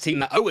 Hunt tells his team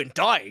that Owen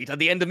died at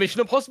the end of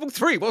Mission Impossible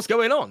 3. What's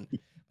going on?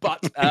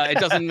 But it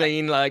doesn't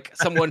mean like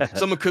someone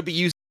could be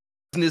using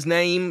his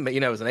name,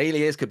 as an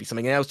alias, could be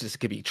something else, just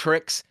could be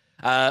tricks.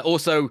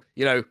 Also,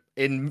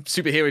 in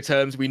superhero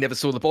terms, we never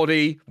saw the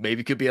body.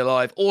 Maybe could be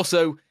alive.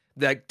 Also,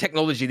 the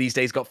technology these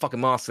days got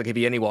fucking masks that could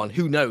be anyone.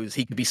 Who knows?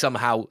 He could be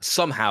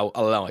somehow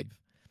alive.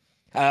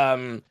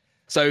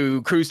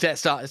 So Cruz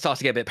starts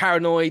to get a bit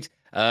paranoid.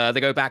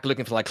 They go back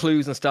looking for like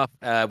clues and stuff,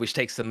 which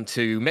takes them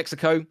to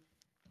Mexico.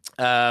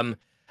 And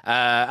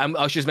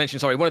I should just mention,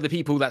 one of the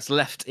people that's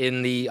left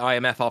in the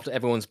IMF after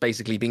everyone's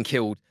basically been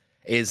killed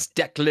is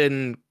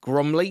Declan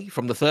Gromley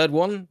from the third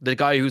one, the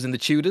guy who's in the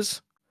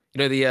Tudors.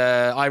 The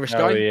Irish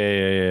guy.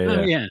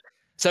 Oh, yeah.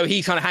 So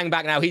he's kind of hanging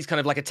back now. He's kind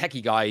of like a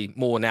techie guy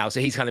more now. So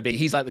he's like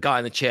the guy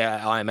in the chair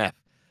at IMF.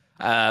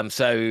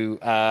 So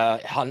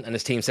Hunt and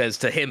his team says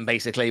to him,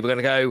 basically, we're going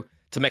to go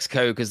to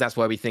Mexico because that's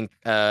where we think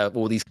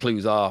all these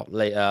clues are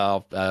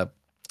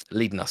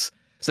leading us.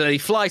 So they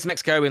fly to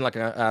Mexico in like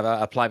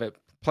a private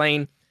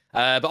plane.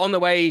 But on the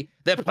way,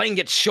 their plane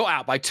gets shot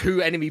out by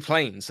 2 enemy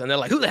planes. And they're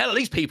like, who the hell are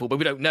these people? But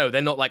we don't know.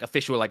 They're not like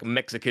official like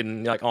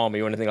Mexican like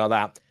army or anything like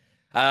that.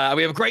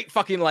 We have a great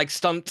fucking like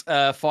stunt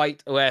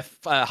fight where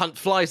Hunt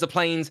flies the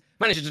planes,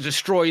 manages to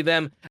destroy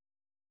them.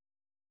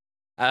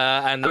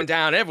 And went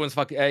down. Everyone's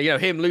fucking,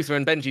 him, Luther,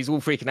 and Benji's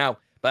all freaking out.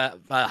 But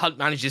Hunt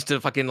manages to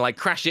fucking like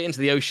crash it into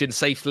the ocean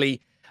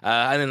safely.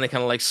 And then they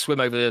kind of like swim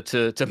over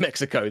to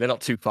Mexico. They're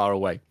not too far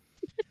away.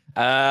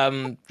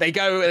 They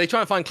try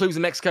and find clues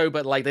in Mexico,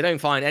 but like they don't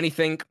find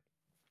anything.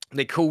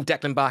 They call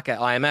Declan back at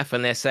IMF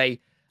and they say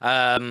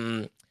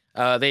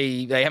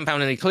they haven't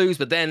found any clues.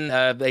 But then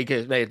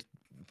they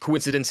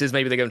coincidences.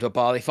 Maybe they go into a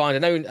bar. They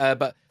find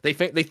but they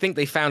think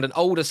they found an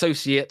old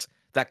associate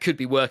that could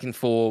be working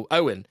for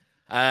Owen.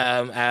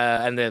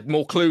 And there are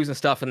more clues and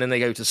stuff, and then they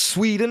go to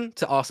Sweden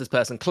to ask this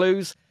person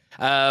clues.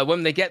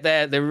 When they get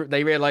there,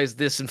 they realize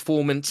this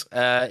informant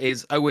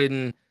is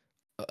Owen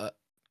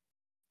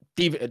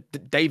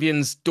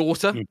Davian's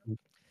daughter,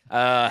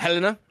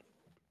 Helena.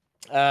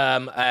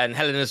 And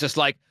Helena's just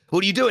like,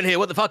 what are you doing here?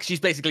 What the fuck?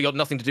 She's basically got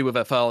nothing to do with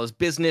her father's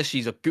business.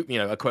 She's a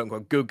quote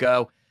unquote good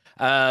girl.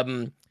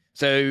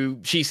 So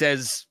she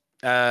says,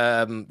 she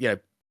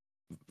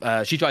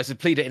tries to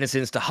plead her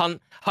innocence to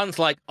Hunt. Hunt's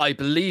like, I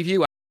believe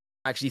you.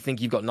 I actually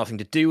think you've got nothing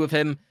to do with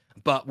him,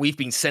 but we've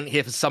been sent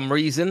here for some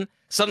reason.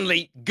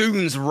 Suddenly,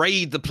 goons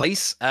raid the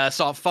place,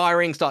 start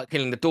firing, start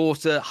killing the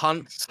daughter.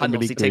 Hunt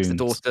obviously takes the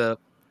daughter.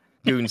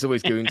 Goons,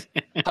 always goons.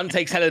 Hunt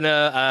takes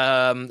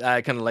Helena,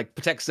 kind of like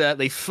protects her.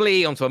 They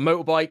flee onto a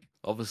motorbike,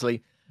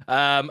 obviously.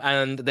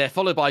 And they're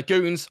followed by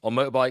goons on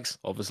motorbikes,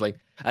 obviously.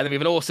 And then we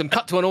have an awesome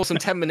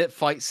 10-minute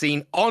fight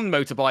scene on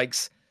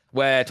motorbikes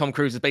where Tom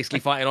Cruise is basically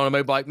fighting on a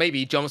motorbike. Maybe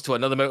he jumps to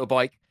another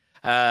motorbike.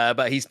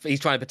 But he's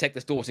trying to protect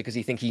this daughter because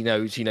he thinks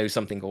she knows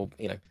something, or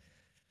they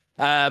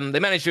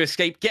manage to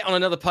escape, get on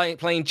another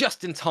plane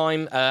just in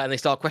time, and they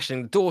start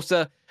questioning the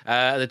daughter.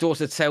 The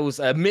daughter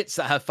admits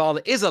that her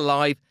father is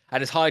alive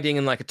and is hiding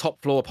in like a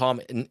top floor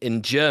apartment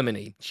in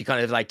Germany. She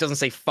kind of like doesn't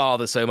say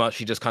father so much.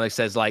 She just kind of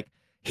says like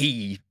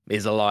he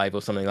is alive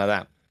or something like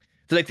that.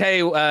 So they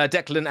tell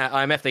Declan at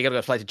IMF they got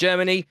to fly to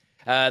Germany.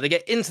 They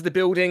get into the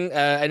building,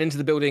 and into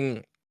the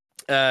building.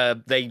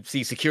 They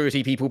see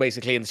security people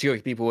basically, and the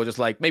security people are just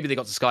like, maybe they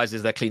got disguised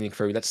as their cleaning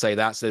crew. Let's say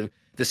that. So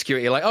the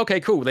security are like, okay,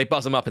 cool. They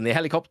buzz them up in the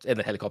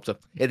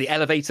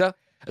elevator.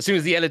 As soon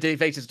as the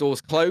elevator doors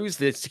close,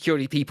 the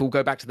security people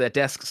go back to their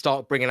desk,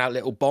 start bringing out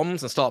little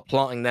bombs and start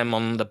planting them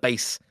on the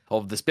base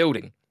of this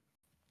building.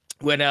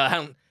 When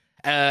Hunt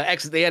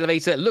exits the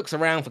elevator, looks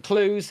around for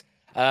clues.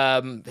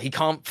 He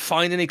can't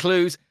find any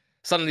clues.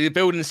 Suddenly the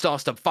building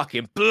starts to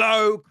fucking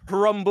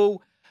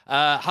crumble.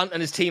 Hunt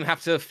and his team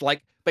have to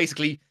like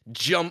basically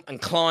jump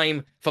and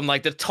climb from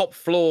like the top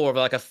floor of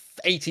like a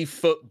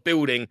 80-foot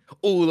building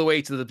all the way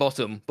to the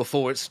bottom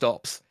before it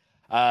stops.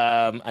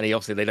 And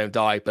they don't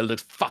die, but it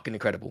looks fucking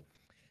incredible.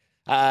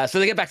 So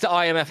they get back to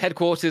IMF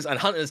headquarters, and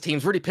Hunt and his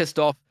team's really pissed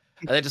off.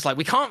 And they're just like,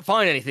 we can't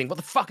find anything. What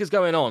the fuck is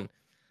going on?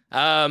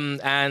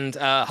 And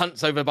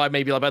Hunt's over by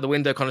the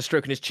window, kind of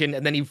stroking his chin,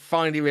 and then he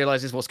finally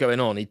realizes what's going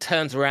on. He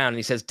turns around and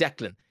he says,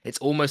 Declan, it's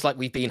almost like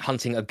we've been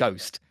hunting a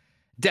ghost.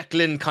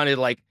 Declan kind of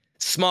like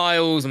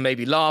smiles and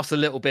maybe laughs a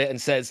little bit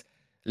and says,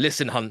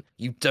 listen, Hunt,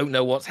 you don't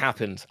know what's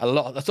happened.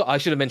 That's what I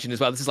should have mentioned as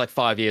well. This is like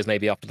 5 years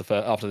maybe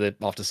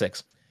after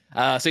 6.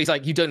 So he's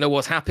like, you don't know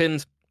what's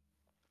happened.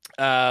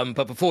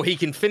 But before he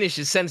can finish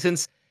his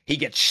sentence, he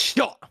gets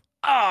shot.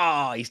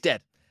 He's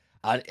dead.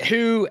 And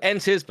who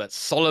enters but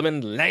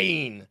Solomon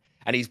Lane?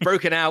 And he's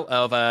broken out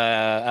of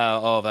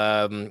where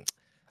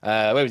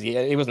was he?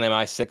 He wasn't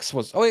MI6.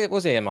 Was he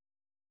MI6?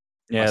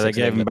 Yeah, they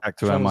gave him back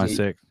to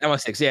MI6.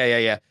 MI6,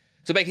 yeah.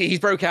 So basically, he's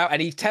broke out and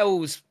he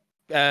tells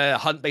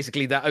Hunt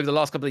basically that over the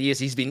last couple of years,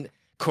 he's been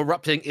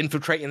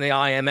infiltrating the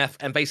IMF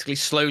and basically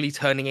slowly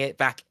turning it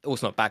back, or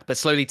it's not back, but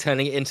slowly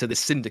turning it into the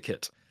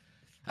syndicate.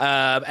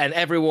 And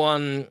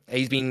everyone,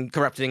 he's been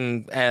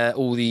corrupting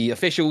all the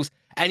officials.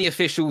 any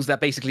officials that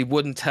basically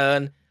wouldn't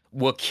turn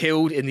were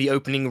killed in the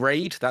opening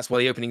raid. That's why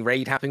the opening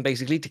raid happened,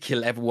 basically, to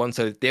kill everyone.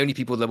 So the only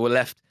people that were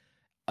left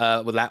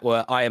that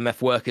were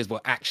IMF workers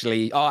are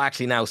actually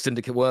now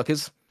syndicate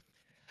workers.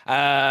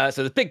 So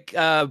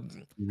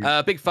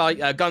the big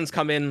fight. Guns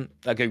come in.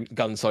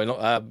 Guns, sorry,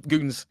 not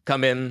goons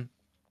come in.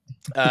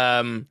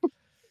 A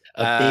big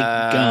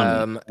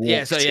gun.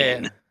 Yeah. So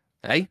yeah.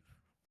 Hey.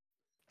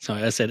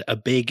 Sorry, I said a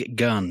big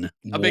gun.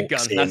 A big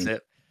gun. In. That's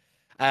it.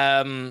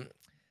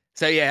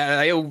 So yeah,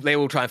 they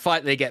all try and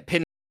fight. They get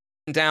pinned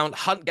down.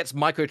 Hunt gets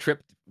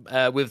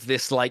microchipped with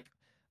this like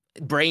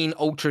brain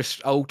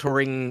chemistry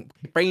altering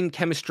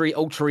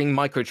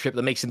microchip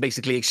that makes him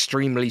basically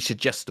extremely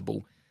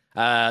suggestible.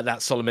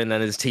 That Solomon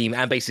and his team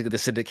and basically the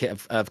syndicate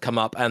have come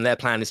up, and their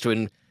plan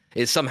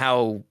is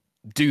somehow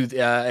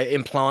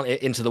implant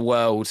it into the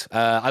world.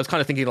 I was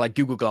kind of thinking like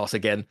Google Glass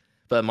again,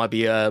 but it might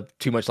be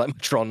too much like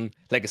Tron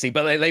Legacy.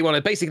 But they want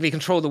to basically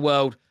control the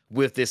world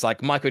with this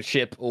like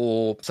microchip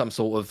or some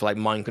sort of like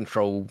mind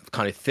control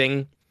kind of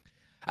thing.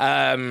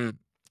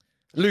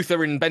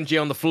 Luther and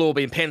Benji on the floor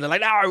being pinned. They're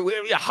like, no,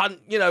 Hunt,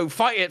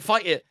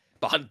 fight it.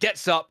 But Hunt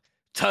gets up,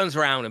 turns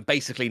around, and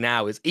basically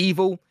now is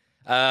evil.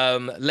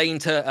 Solomon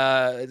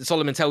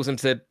tells him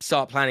to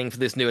start planning for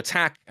this new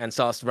attack and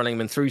starts running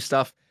him through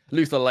stuff.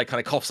 Luther like kind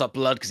of coughs up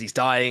blood because he's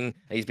dying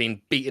and he's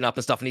been beaten up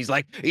and stuff. And he's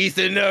like,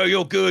 Ethan, no,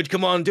 you're good.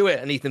 Come on, do it.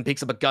 And Ethan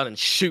picks up a gun and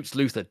shoots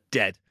Luther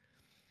dead.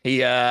 He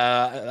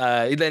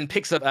then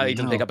picks up, he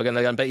didn't pick up a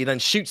gun, but he then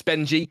shoots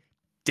Benji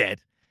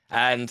dead.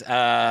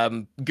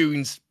 And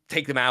goons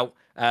take them out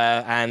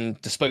and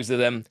dispose of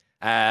them.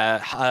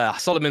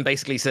 Solomon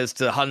basically says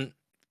to Hunt,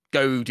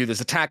 go do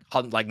this attack.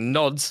 Hunt like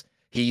nods.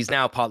 He's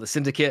now part of the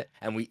syndicate,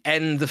 and we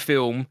end the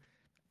film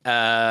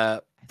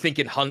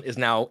thinking Hunt is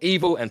now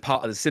evil and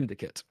part of the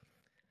syndicate.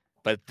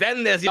 But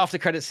then there's the after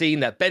credit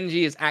scene that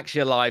Benji is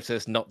actually alive, so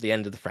it's not the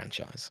end of the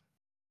franchise.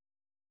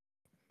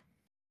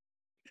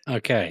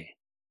 Okay,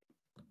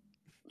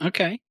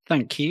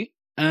 thank you.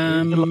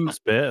 Read the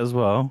last bit as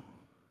well.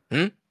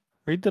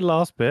 Read the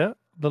last bit.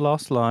 The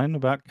last line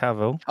about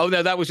Cavill. Oh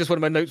no, that was just one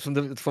of my notes from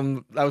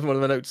that was one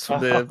of my notes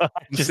from the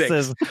just 6.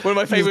 Says, one of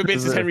my favorite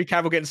bits is Henry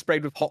Cavill getting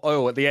sprayed with hot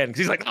oil at the end because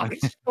he's like,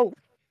 oh.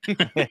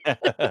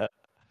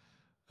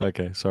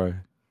 Okay, sorry.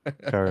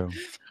 Carry on.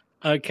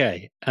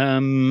 Okay.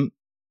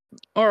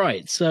 All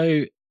right.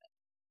 So,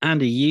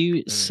 Andy,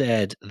 you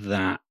said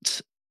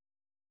that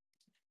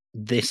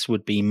this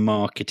would be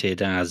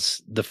marketed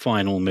as the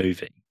final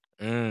movie.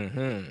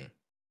 Mm-hmm.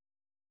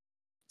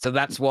 So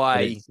that's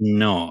why it's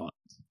not.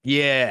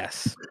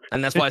 Yes,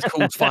 and that's why it's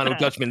called Final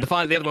Judgment. The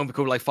other one would be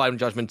called like Final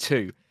Judgment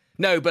 2.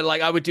 No, but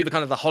like I would do the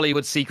kind of the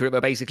Hollywood secret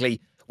where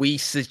basically we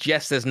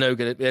suggest there's not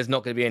going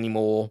to be any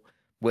more.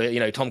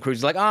 Where Tom Cruise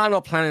is like, I'm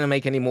not planning to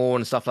make any more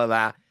and stuff like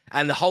that.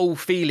 And the whole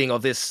feeling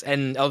of this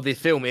end of the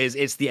film is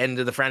it's the end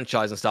of the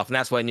franchise and stuff. And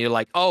that's when you're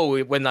like,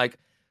 oh, when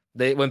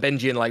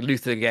Benji and like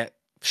Luther get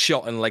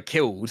shot and like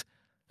killed,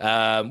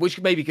 which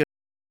maybe could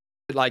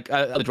like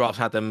other drafts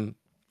had them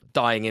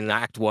dying in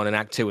Act 1 and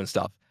Act 2 and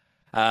stuff.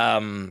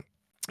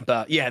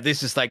 But yeah,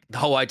 this is like the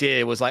whole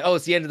idea was like, oh,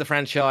 it's the end of the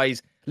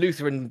franchise.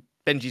 Luther and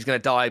Benji's going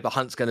to die, but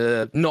Hunt's going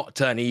to not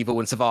turn evil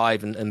and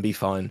survive and be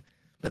fine.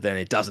 But then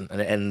it doesn't,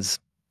 and it ends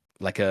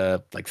like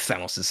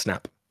Thanos'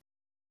 snap.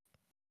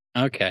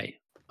 Okay,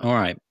 all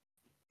right.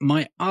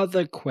 My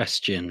other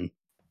question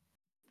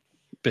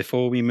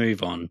before we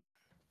move on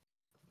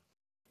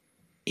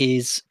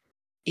is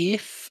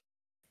if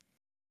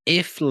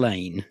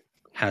Lane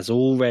has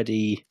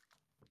already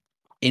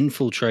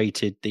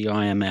infiltrated the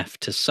IMF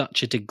to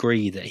such a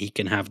degree that he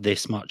can have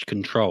this much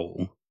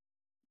control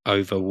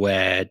over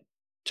where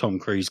Tom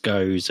Cruise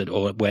goes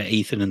or where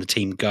Ethan and the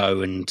team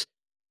go and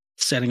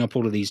setting up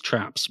all of these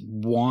traps,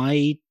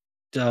 why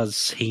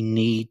does he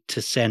need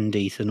to send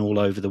Ethan all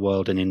over the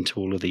world and into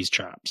all of these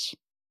traps?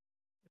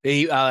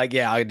 I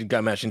didn't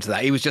go much into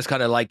that. He was just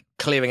kind of like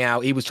clearing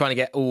out. He was trying to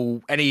get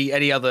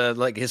any other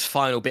like his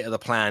final bit of the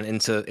plan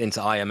into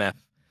IMF.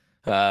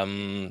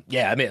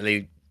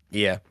 Admittedly,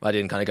 I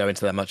didn't kind of go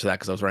into that much of that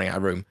because I was running out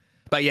of room.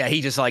 But yeah,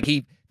 he just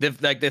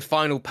the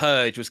final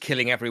purge was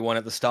killing everyone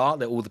at the start.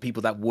 That all the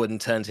people that wouldn't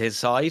turn to his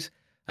side.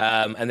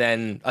 And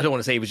then I don't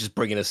want to say he was just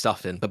bringing his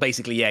stuff in, but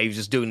basically, he was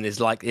just doing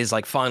his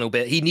final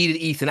bit. He needed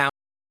Ethan out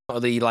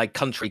of the like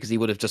country because he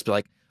would have just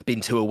been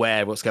too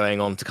aware of what's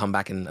going on to come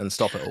back and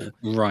stop it all.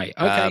 Right.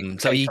 Okay.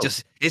 So he cool.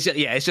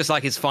 It's just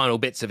like his final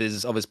bits of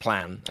his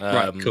plan.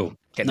 Right. Cool.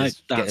 Getting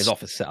his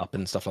office set up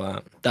and stuff like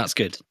that. That's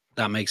good.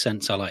 That makes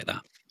sense. I like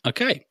that.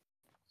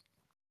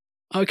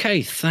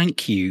 Okay,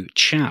 thank you,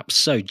 chaps.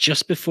 So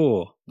just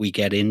before we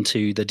get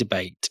into the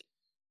debate,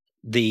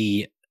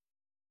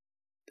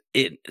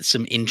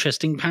 some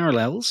interesting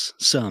parallels.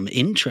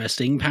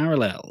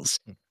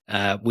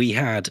 We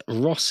had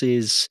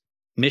Ross's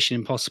Mission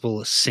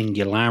Impossible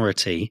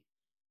Singularity,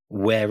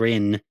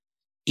 wherein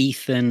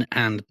Ethan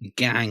and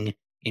gang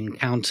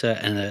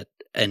encounter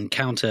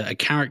a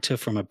character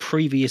from a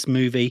previous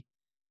movie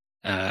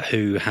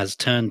who has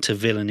turned to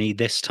villainy,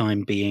 this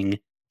time being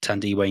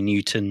Tandiwe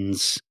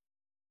Newton's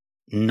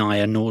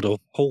Naya Nordal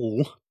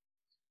Hall.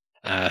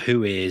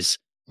 who is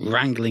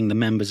wrangling the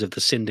members of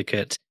the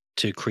syndicate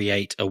to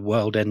create a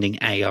world-ending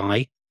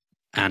AI,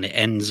 and it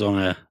ends on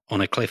a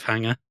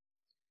cliffhanger.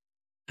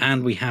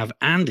 And we have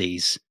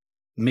Andy's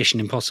Mission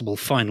Impossible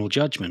Final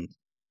Judgment,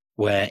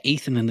 where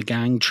Ethan and the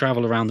gang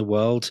travel around the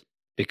world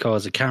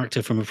because a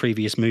character from a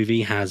previous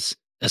movie has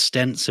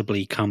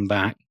ostensibly come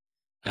back.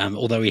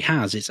 Although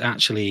it's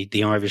actually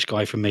the Irish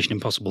guy from Mission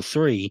Impossible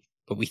 3,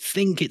 but we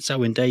think it's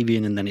Owen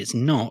Davian, and then it's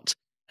not.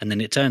 And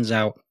then it turns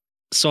out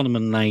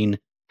Solomon Lane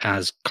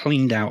has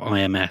cleaned out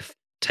IMF,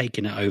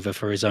 taken it over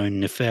for his own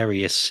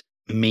nefarious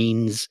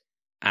means,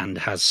 and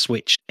has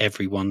switched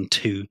everyone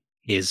to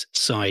his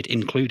side,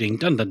 including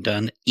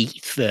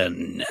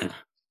Ethan.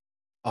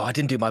 Oh, I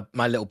didn't do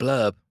my little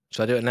blurb.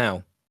 Should I do it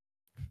now?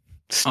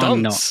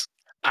 Stunts,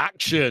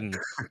 action,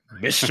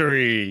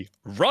 mystery,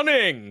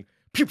 running,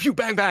 pew pew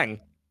bang bang.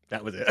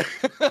 That was it.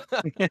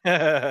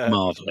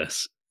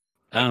 Marvelous.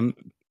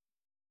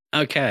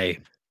 Okay,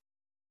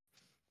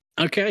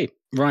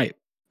 right.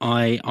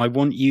 I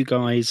want you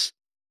guys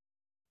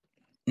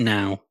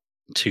now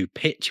to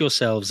pit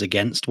yourselves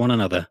against one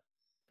another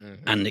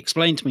and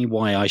explain to me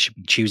why I should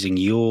be choosing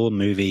your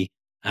movie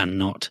and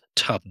not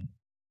Tub.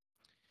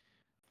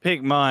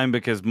 Pick mine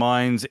because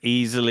mine's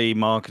easily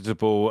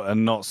marketable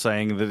and not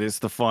saying that it's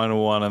the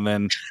final one and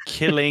then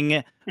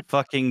killing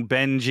fucking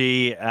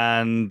Benji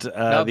and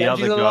the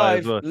other guy.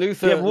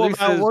 Luther. Yeah, what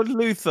about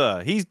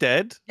Luther? He's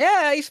dead.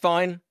 Yeah, he's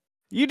fine.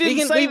 You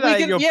didn't say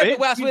that in your bit.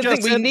 But that's the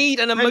thing. We need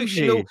an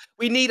emotional.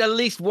 We need at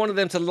least one of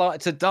them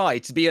to die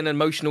to be an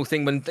emotional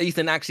thing when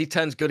Ethan actually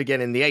turns good again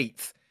in the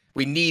 8th.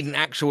 We need an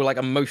actual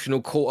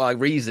emotional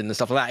reason and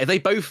stuff like that. If they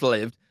both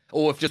lived,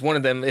 or if just one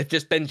of them, if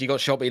just Benji got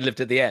shot but he lived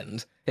at the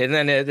end, and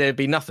then there'd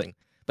be nothing.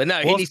 But no,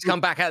 he needs to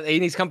come back. He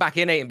needs to come back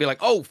in 8 and be like,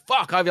 "Oh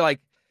fuck!" I'd be like,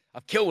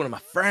 "I've killed one of my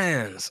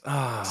friends."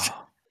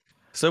 Oh.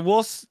 So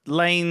what's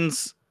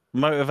Lane's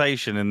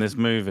motivation in this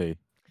movie?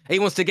 He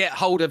wants to get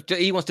hold of.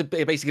 He wants to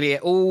basically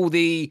get all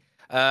the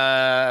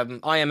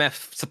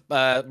IMF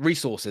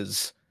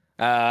resources,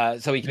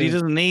 so he can. He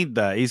doesn't need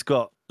that. He's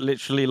got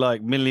literally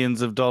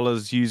millions of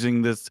dollars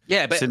using this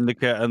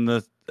syndicate and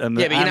the.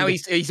 But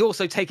he's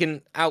also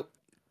taken out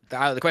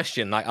of the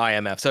question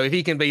IMF. So if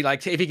he can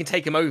if he can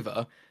take him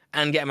over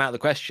and get him out of the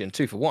question,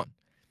 2 for 1.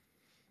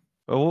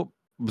 Well,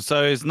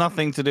 so it's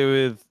nothing to do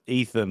with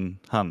Ethan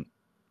Hunt,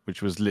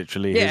 which was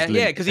literally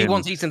because he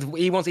wants Ethan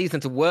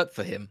to work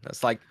for him. That's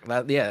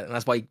that. Yeah, and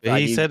that's why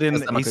he said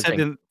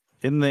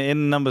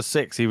in number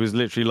 6 he was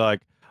literally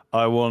like,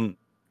 "I want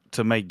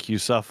to make you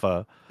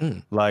suffer,"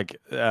 and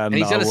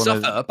he's going to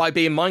suffer by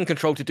being mind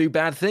controlled to do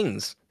bad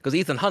things. Because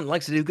Ethan Hunt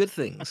likes to do good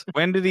things.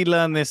 When did he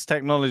learn this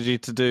technology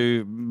to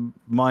do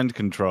mind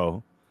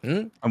control?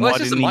 And why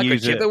didn't he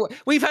use it?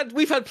 We've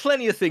had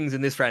plenty of things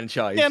in this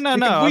franchise. Yeah, I'm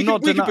not.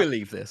 We can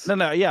believe this.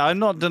 No, yeah, I'm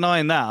not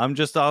denying that. I'm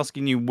just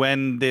asking you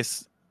when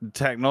this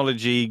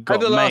technology got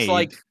over the made.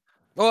 Last,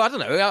 I don't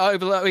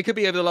know. It could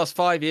be over the last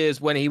 5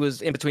 years when he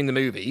was in between the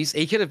movies.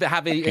 He could have been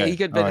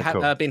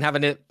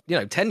having it,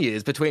 10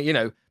 years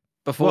between,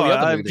 before the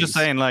other movies. I'm just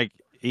saying,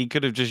 he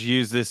could have just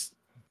used this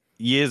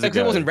years ago.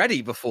 Because it wasn't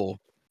ready before.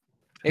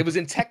 It was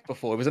in tech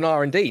before. It was an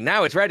R&D.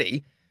 Now it's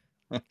ready.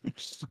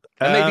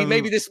 And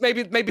maybe this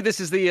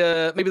is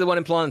the one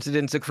implanted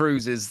into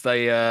Cruise is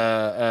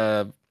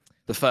the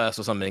first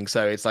or something.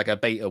 So it's like a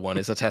beta one.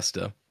 It's a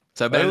tester.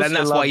 So and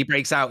that's why he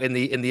breaks out in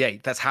the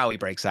 8th. That's how he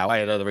breaks out. I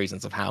had other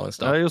reasons of how and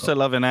stuff. I also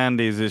love in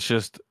Andy's. It's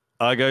just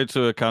I go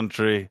to a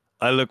country.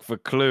 I look for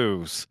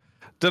clues.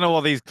 Don't know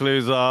what these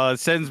clues are. It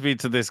sends me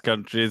to this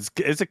country. It's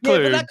a clue.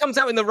 Yeah, but that comes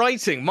out in the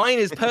writing. Mine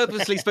is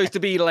purposely supposed to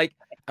be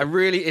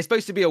it's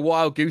supposed to be a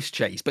wild goose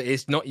chase, but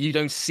it's not. You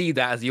don't see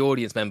that as the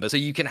audience member, so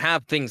you can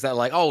have things that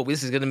are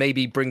this is going to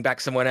maybe bring back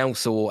someone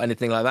else or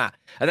anything like that,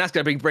 and that's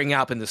going to bring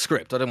up in the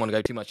script. I don't want to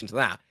go too much into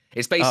that.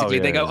 It's basically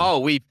they go,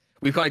 we've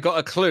kind of got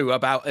a clue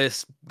about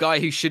this guy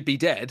who should be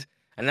dead,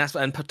 and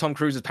Tom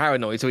Cruise is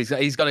paranoid, so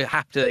he's going to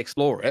have to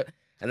explore it,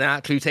 and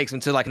that clue takes him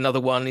to another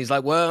one. And he's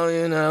like,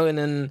 and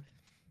then.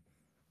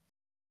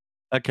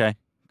 Okay,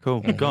 cool.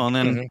 Go on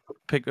then.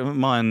 Pick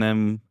mine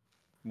then.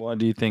 Why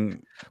do you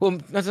think? Well,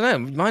 I don't know.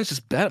 Mine's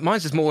just better.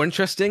 Mine's just more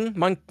interesting.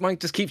 Mine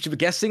just keeps you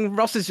guessing.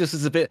 Ross is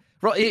just a bit.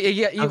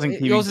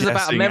 Yours is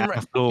about a memory.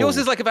 Yours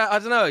is about I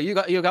don't know. You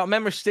got a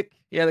memory stick.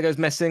 Yeah, that goes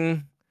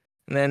missing.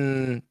 And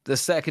then the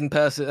second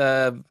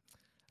person,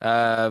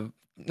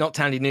 not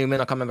Tandy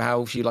Newman. I can't remember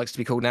how she likes to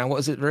be called now. What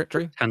is it,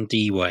 Drew?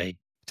 Tandiwe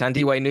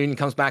Newman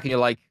comes back, and you're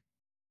like,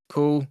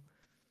 cool.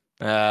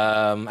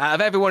 Out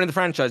of everyone in the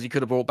franchise, you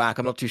could have brought back.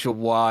 I'm not too sure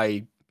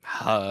why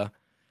her.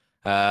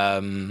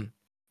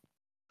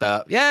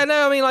 But yeah,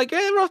 no, I mean,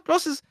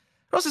 Ross is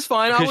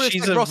fine. Because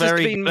she's a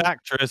very good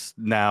actress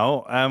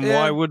now, and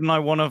why wouldn't I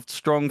want a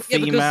strong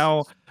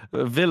female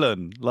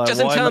villain?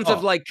 Just in terms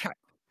of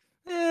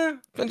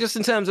just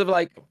in terms of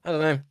I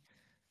don't know,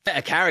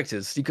 better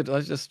characters. You could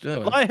just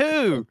like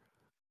who?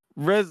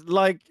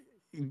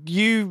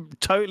 You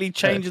totally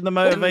changing the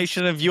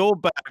motivation of your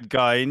bad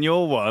guy in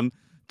your one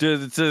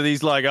So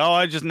he's like, oh,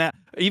 I just now,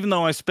 even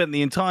though I spent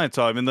the entire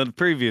time in the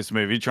previous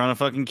movie trying to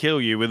fucking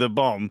kill you with a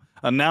bomb,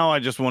 and now I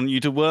just want you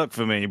to work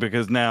for me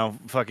because now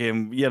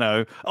fucking, you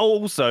know. Oh,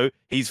 also,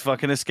 he's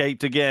fucking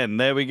escaped again.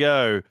 There we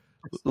go.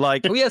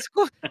 Like, Oh yes, of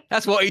course.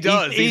 That's what he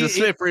does. He's a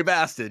slippery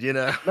bastard, you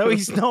know. no,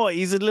 he's not.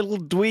 He's a little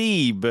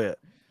dweeb.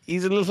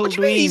 He's a little What do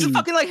you mean? He's a dweeb.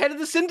 fucking like head of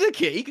the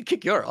syndicate. He could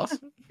kick your ass.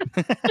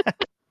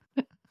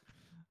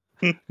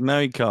 No,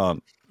 he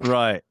can't.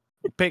 Right.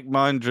 Pick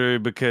mine, Drew,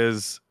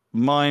 because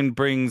mine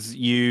brings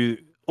you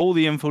all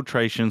the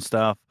infiltration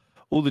stuff,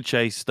 all the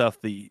chase stuff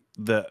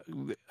that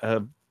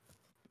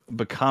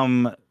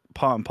become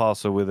part and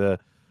parcel with a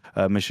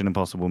Mission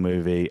Impossible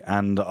movie,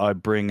 and I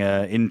bring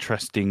a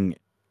interesting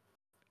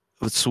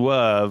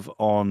swerve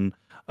on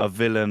a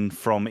villain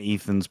from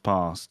Ethan's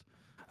past,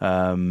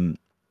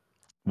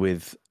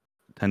 with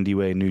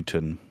Tandiwe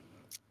Newton.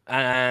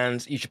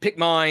 And you should pick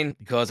mine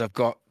because I've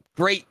got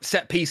great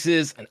set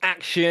pieces and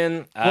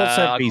action. What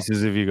set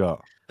pieces have you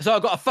got? So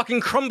I've got a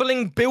fucking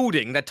crumbling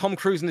building that Tom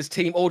Cruise and his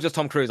team, or just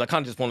Tom Cruise, I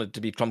can't just want it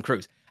to be Tom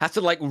Cruise, has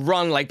to like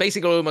run like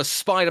basically almost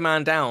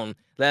Spider-Man down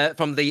there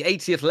from the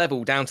 80th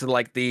level down to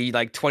like the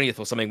 20th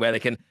or something, where they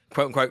can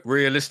quote unquote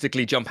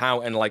realistically jump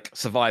out and like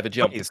survive a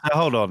jump. Wait, so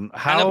hold on.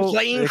 And a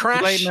plane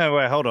crash? No,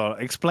 wait, hold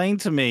on. Explain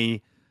to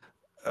me.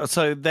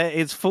 So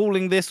it's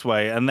falling this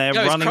way, and they're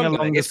No, it's running crumbling.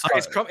 along the It's,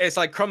 side. it's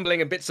like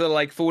crumbling and bits are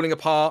like falling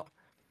apart.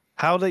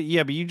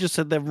 Yeah, but you just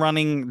said they're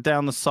running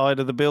down the side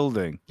of the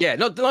building. Yeah,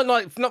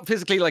 not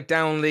physically like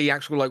down the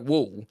actual like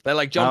wall. They're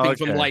like jumping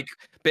from like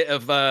bit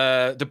of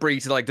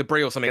debris to like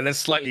debris or something, and then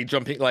slightly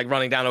jumping like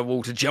running down a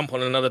wall to jump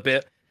on another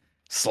bit,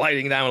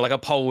 sliding down like a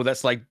pole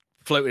that's like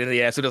floating in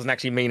the air, so it doesn't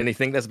actually mean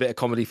anything. There's a bit of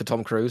comedy for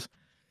Tom Cruise.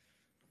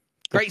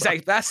 Great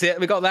save. That's it.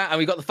 We got that, and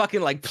we got the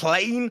fucking like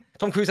plane.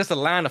 Tom Cruise has to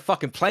land a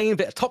fucking plane.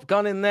 Bit of Top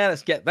Gun in there.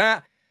 Let's get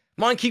that.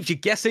 Mine keeps you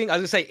guessing. I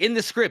was gonna say in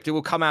the script it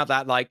will come out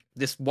that like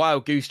this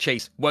wild goose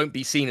chase won't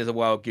be seen as a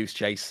wild goose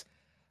chase.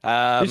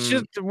 It's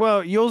just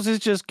yours is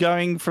just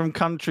going from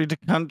country to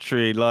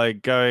country,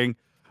 like going.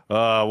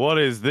 What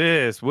is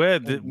this? Where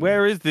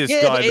is this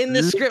guy? But in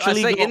the script, I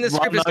say in the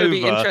script it's going to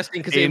be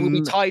interesting because it will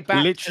be tied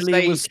back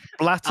literally to was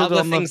splattered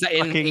other on things that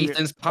in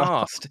Ethan's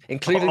past,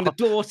 including the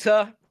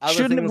daughter.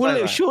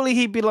 Surely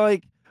he'd be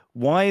like,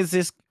 why is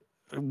this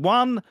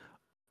one?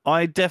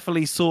 I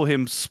definitely saw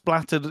him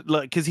splattered,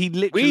 like, because he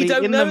literally. We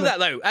don't know that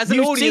though. As an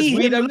audience,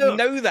 we don't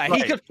know that.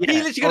 Right, he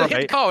literally could have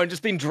hit the car and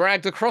just been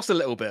dragged across a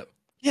little bit.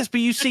 Yes,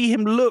 but you see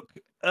him look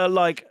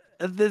like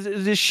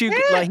this shoot.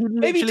 Yeah, like he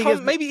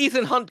maybe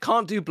Ethan Hunt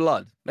can't do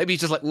blood. Maybe he's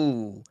just like,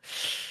 ooh,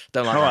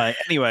 don't like. All that. right.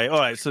 Anyway, all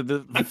right. So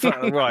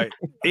right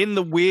in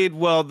the weird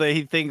world that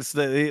he thinks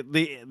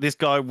that this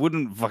guy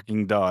wouldn't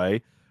fucking die.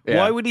 Yeah.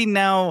 Why would he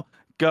now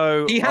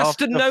go? He has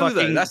to know though.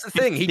 fucking That's the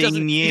thing. He doesn't.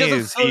 15 He doesn't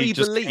years, fully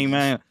just believe. came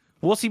out.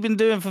 What's he been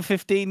doing for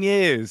 15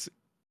 years?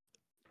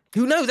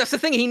 Who knows? That's the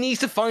thing. He needs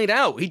to find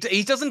out.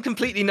 He doesn't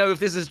completely know if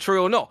this is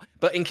true or not.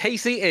 But in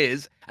case he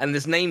is, and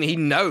this name he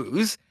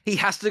knows, he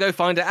has to go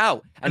find it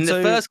out. And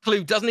the first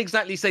clue doesn't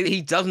exactly say that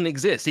he doesn't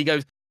exist. He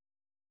goes,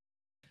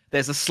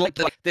 there's a slight,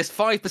 this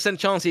 5%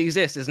 chance he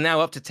exists is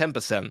now up to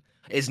 10%.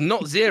 It's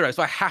not 0,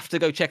 so I have to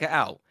go check it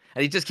out.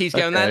 And he just keeps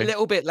going that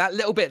little bit,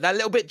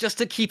 just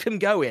to keep him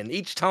going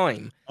each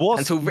time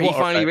until he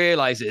finally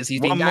realizes he's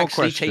been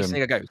actually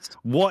chasing a ghost.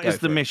 What is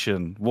the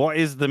mission? What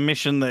is the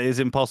mission that is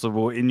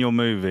impossible in your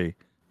movie?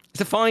 It's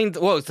to find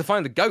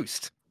the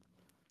ghost.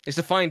 It's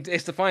to find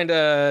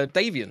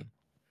Davian.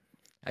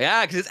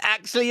 Yeah, because it's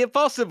actually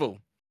impossible.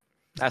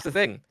 That's the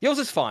thing. Yours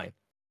is fine.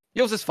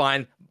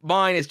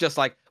 Mine is just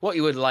like what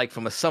you would like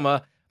from a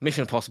summer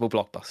Mission Impossible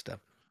blockbuster.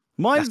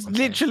 Mine's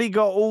literally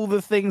got all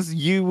the things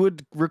you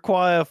would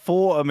require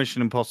for a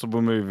Mission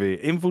Impossible movie.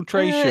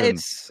 Infiltration.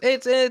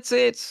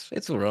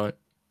 It's all right.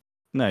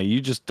 No, you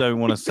just don't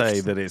want to say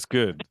that it's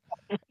good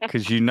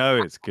because you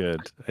know it's good,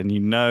 and you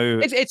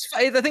know it's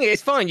the thing.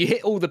 It's fine. You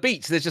hit all the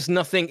beats. There's just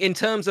nothing in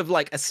terms of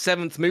like a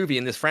 7th movie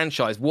in this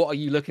franchise. What are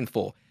you looking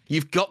for?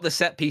 You've got the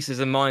set pieces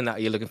in mind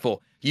that you're looking for.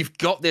 You've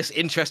got this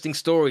interesting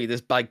story,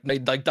 this like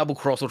double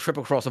cross or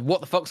triple cross of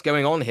what the fuck's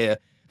going on here.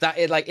 That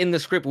it like in the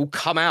script will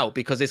come out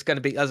because it's going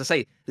to be, as I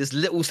say, this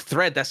little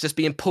thread that's just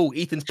being pulled.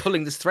 Ethan's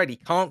pulling this thread. He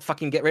can't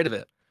fucking get rid of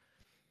it.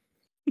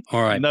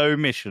 All right. No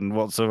mission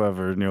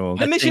whatsoever in yours.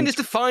 The mission is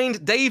to find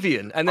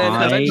Davian, and then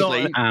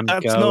eventually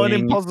that's not an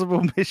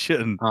impossible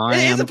mission.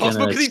 It is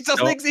impossible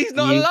because he's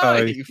not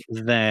alive.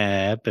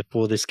 There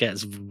before this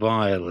gets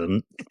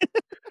violent.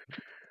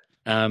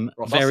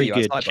 Very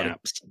good,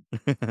 chaps.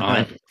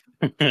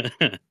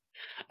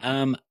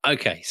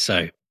 Okay,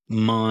 so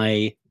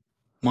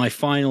my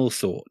final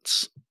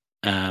thoughts.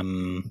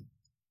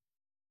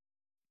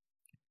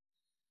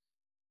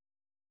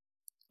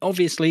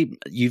 Obviously,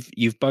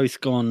 you've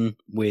both gone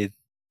with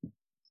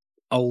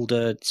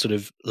older sort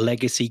of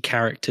legacy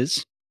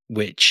characters,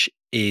 which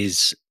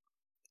is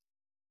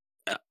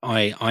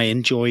I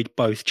enjoyed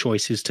both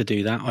choices to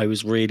do that. I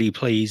was really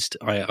pleased.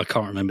 I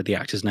can't remember the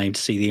actor's name,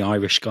 to see the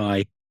Irish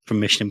guy from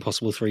Mission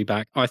Impossible 3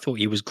 back. I thought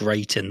he was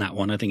great in that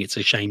one. I think it's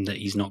a shame that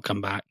he's not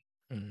come back.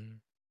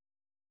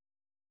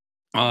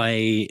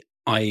 I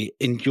I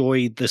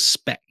enjoyed the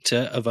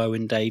spectre of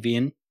Owen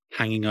Davian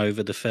hanging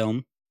over the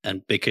film,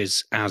 and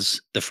because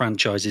as the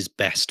franchise's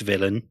best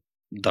villain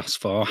thus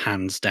far,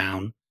 hands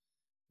down,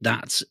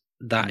 that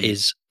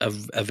is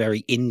a very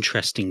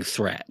interesting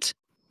threat.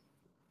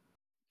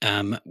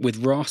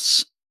 With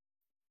Ross,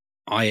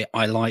 I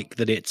like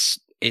that it's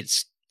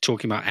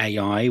talking about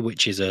AI,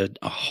 which is a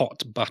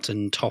hot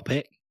button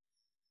topic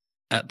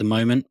at the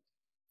moment.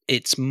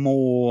 It's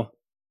more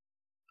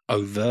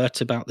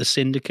overt about the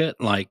Syndicate,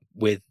 like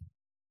with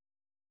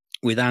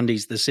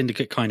Andy's, the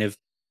Syndicate kind of,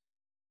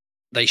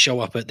 they show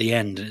up at the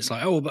end and it's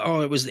like,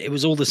 it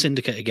was all the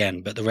Syndicate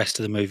again, but the rest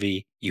of the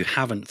movie you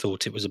haven't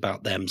thought it was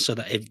about them, so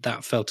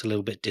that felt a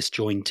little bit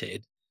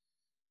disjointed.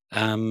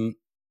 I've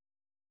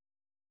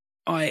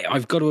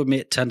got to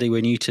admit,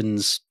 Thandie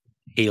Newton's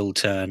heel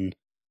turn,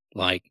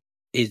 like,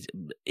 is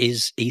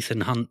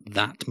Ethan Hunt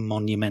that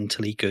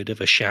monumentally good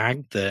of a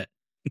shag that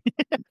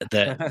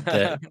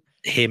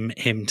him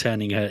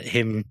turning her,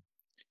 him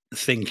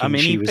thinking, I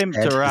mean, she he was pimped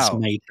dead her has out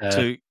made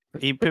her...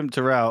 he pimped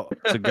her out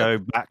to go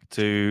back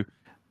to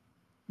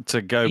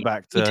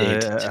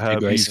her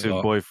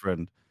abusive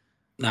boyfriend.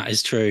 That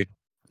is true.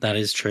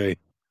 That's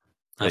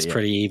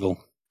pretty evil.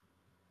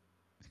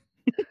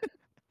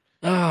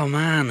 Oh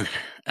man.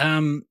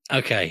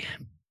 Okay.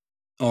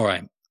 All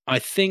right. I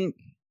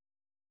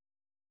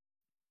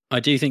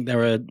do think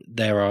there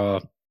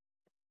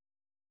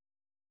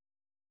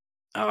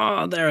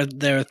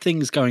are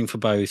things going for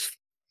both,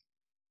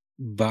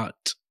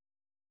 but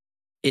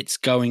it's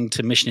going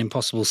to Mission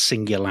Impossible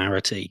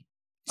Singularity.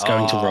 It's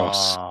going to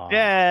Ross.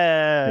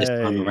 Yeah. This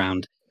time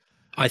around.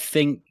 I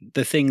think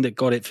the thing that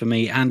got it for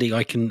me, Andy,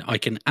 I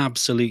can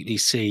absolutely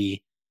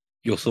see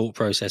your thought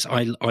process.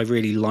 I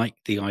really like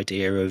the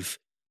idea of,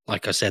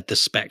 like I said, the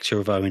spectre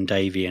of Owen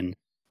Davian,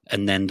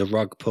 and then the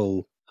rug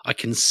pull. I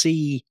can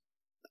see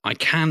a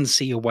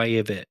way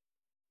of it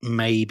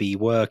maybe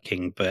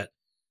working, but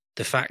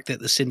the fact that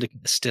the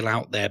Syndicate are still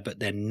out there, but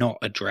they're not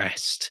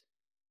addressed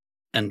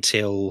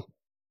until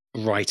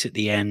right at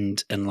the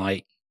end, and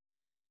like,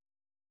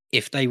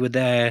 if they were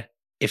there,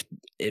 if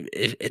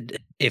the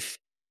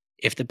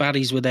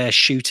baddies were there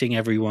shooting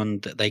everyone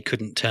that they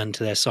couldn't turn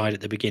to their side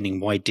at the beginning,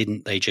 why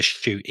didn't they just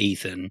shoot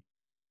Ethan?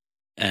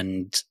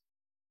 And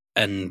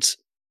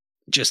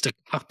just a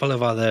couple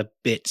of other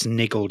bits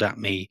niggled at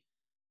me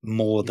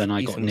more than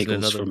I got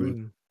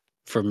niggles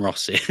from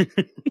Rossi.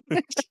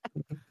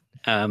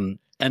 And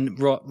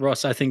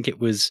Ross, I think it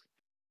was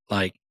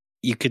like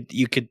you could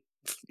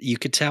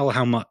tell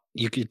how much,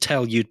 you could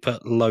tell you'd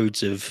put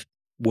loads of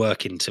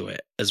work into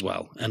it as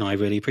well, and I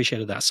really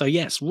appreciated that. So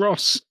yes,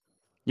 Ross.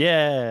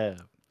 Yeah.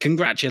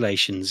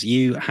 Congratulations.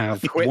 You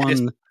have won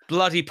this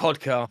bloody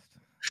podcast.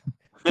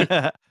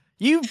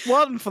 You've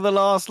won for the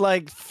last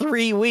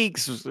 3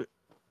 weeks.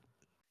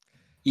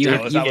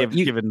 You've got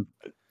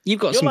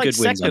some like good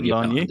wins on second, your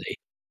aren't you? Andy.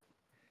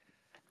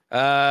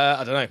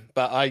 I don't know,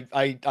 but I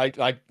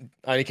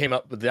only came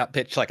up with that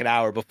pitch like an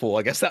hour before.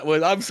 I guess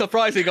I'm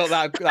surprised he got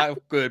that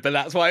good, but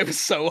that's why it was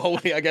so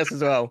holy, I guess,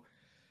 as well.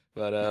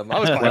 But I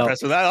was quite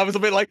impressed with that. I was a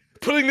bit like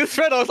pulling the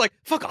thread. I was like,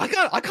 fuck, I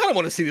kind of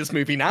want to see this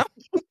movie now.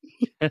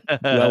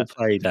 Well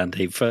played,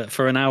 Andy.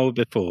 For an hour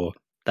before,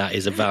 that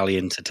is a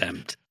valiant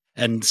attempt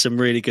and some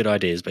really good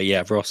ideas. But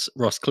yeah, Ross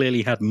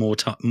clearly had more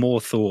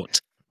thought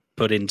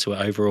put into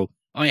it overall.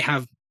 I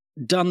have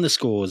done the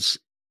scores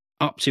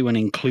up to and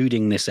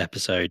including this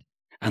episode,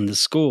 and the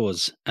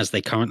scores as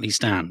they currently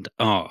stand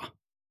are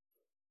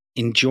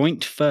in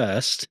joint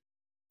first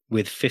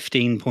with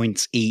 15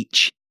 points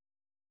each.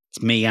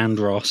 It's me and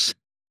Ross.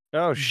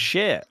 Oh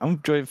shit! I'm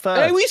joint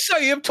first. Hey, we saw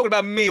you talking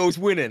about me always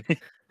winning.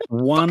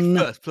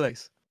 First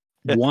place.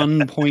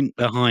 1 point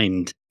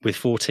behind with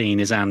 14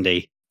 is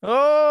Andy.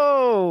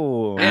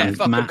 Oh, and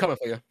fuck, I'm coming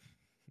for you.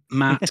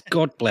 Matt,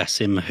 God bless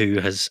him,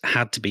 who has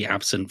had to be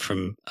absent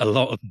from a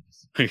lot of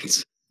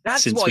episodes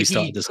since we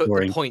started the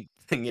scoring. The point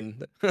thing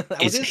in.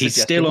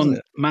 He's still on.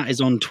 Matt is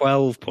on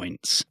 12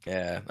 points.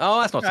 Yeah.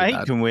 Oh, that's not too bad.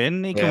 He can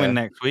win. He can win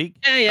next week.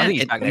 Yeah. I think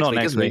he's back next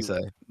week, isn't he? So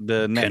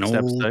the next can all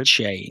episode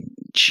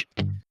change.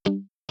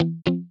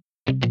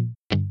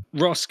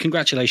 Ross,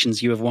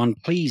 congratulations, you have won.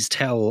 Please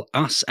tell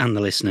us and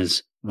the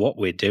listeners what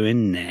we're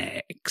doing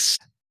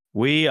next.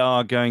 We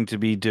are going to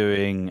be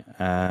doing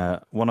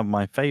one of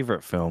my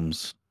favorite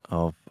films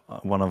of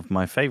one of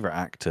my favorite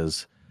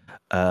actors,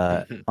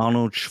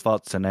 Arnold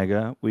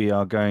Schwarzenegger. We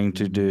are going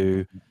to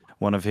do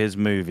one of his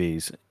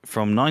movies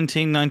from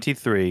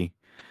 1993,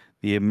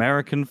 the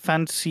American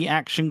fantasy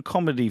action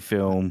comedy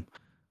film,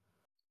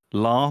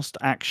 Last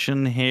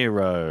Action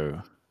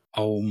Hero.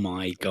 Oh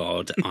my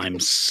God, I'm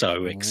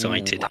so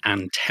excited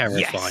and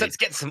terrified. Yes, let's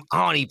get some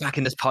Arnie back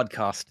in this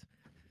podcast.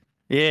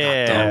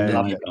 Yeah.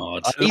 Oh my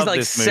God. He's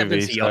like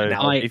 70 odd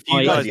now. If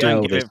you guys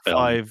don't give it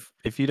 5,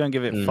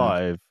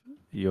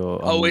 you're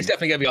it's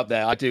definitely gonna be up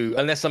there. I do,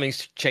 unless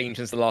something's changed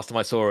since the last time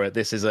I saw it.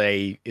 This is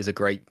a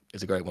great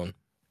one.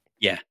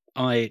 Yeah,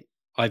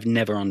 I've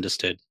never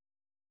understood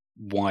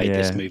why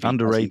this movie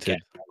underrated.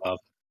 Doesn't get love.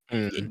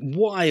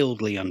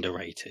 Wildly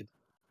underrated.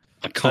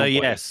 I can't. So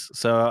yes,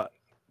 so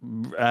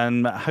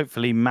and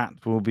hopefully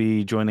Matt will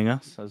be joining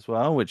us as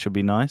well, which will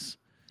be nice.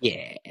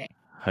 Yeah.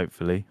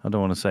 Hopefully, I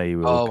don't want to say he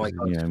will. Oh my 'cause,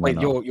 god! you know, Wait,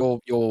 might not.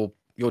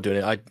 you're doing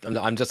it.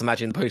 I'm just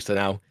imagining the poster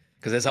now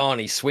because there's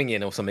Arnie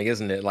swinging or something,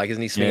 isn't it? Like,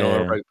 isn't he swinging on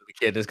a Yeah. rope with the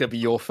kid? There's gonna be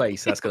your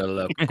face. That's gonna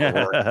look great.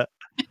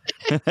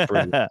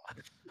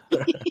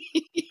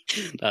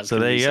 That's So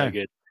gonna there be you so go.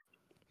 good.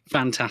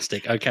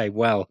 Fantastic. Okay,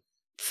 well,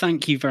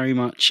 thank you very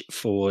much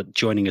for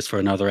joining us for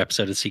another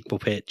episode of Sequel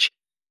Pitch.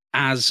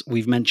 As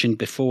we've mentioned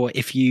before,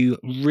 if you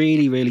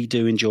really, really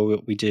do enjoy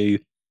what we do,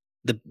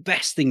 the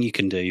best thing you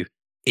can do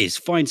is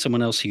find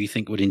someone else who you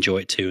think would enjoy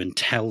it too and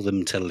tell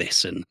them to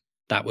listen.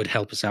 That would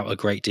help us out a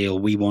great deal.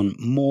 We want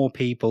more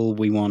people.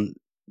 We want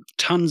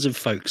tons of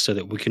folks so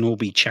that we can all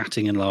be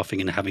chatting and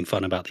laughing and having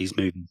fun about these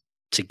movies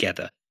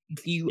together.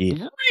 If you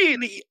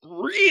really,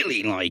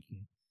 really like it,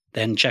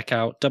 then check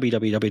out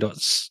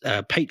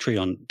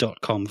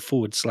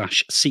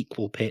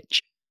www.patreon.com/sequel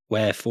pitch,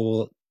 where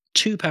for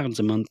 £2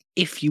 a month,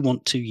 if you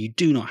want to, you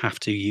do not have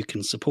to, you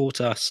can support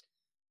us,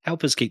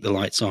 help us keep the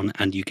lights on,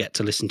 and you get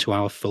to listen to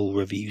our full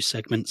review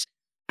segments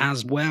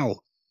as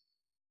well.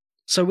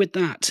 So with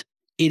that,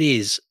 it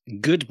is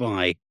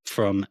goodbye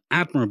from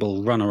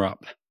admirable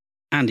runner-up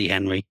Andy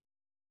Henry.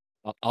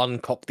 I'll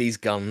uncock these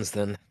guns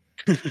then.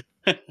 People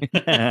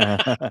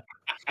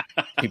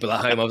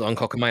at home, I was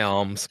uncocking my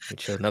arms,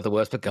 which are another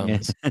word for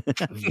guns.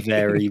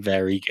 Very,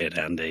 very good,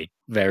 Andy.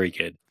 Very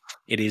good.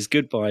 It is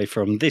goodbye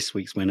from this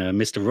week's winner,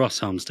 Mr. Ross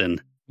Humston.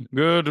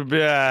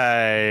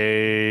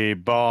 Goodbye,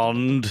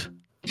 Bond.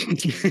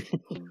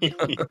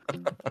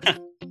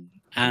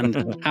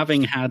 And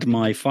having had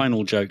my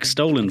final joke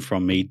stolen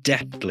from me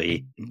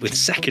deftly with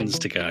seconds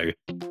to go,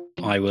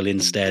 I will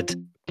instead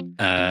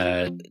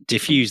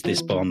diffuse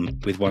this bomb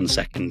with 1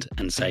 second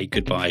and say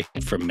goodbye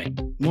from me.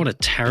 What a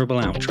terrible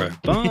outro.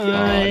 Bye. Oh,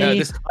 no,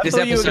 this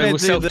episode will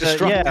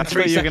self-destruct. Yeah, I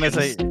thought you were going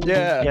to say,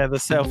 yeah, the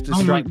self-destruct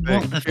Oh my, thing.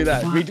 what the do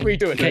that. fuck?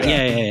 Redo it.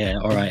 Okay, yeah.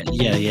 All right.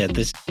 Yeah.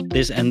 This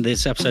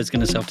episode's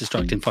going to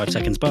self-destruct in 5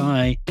 seconds.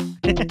 Bye.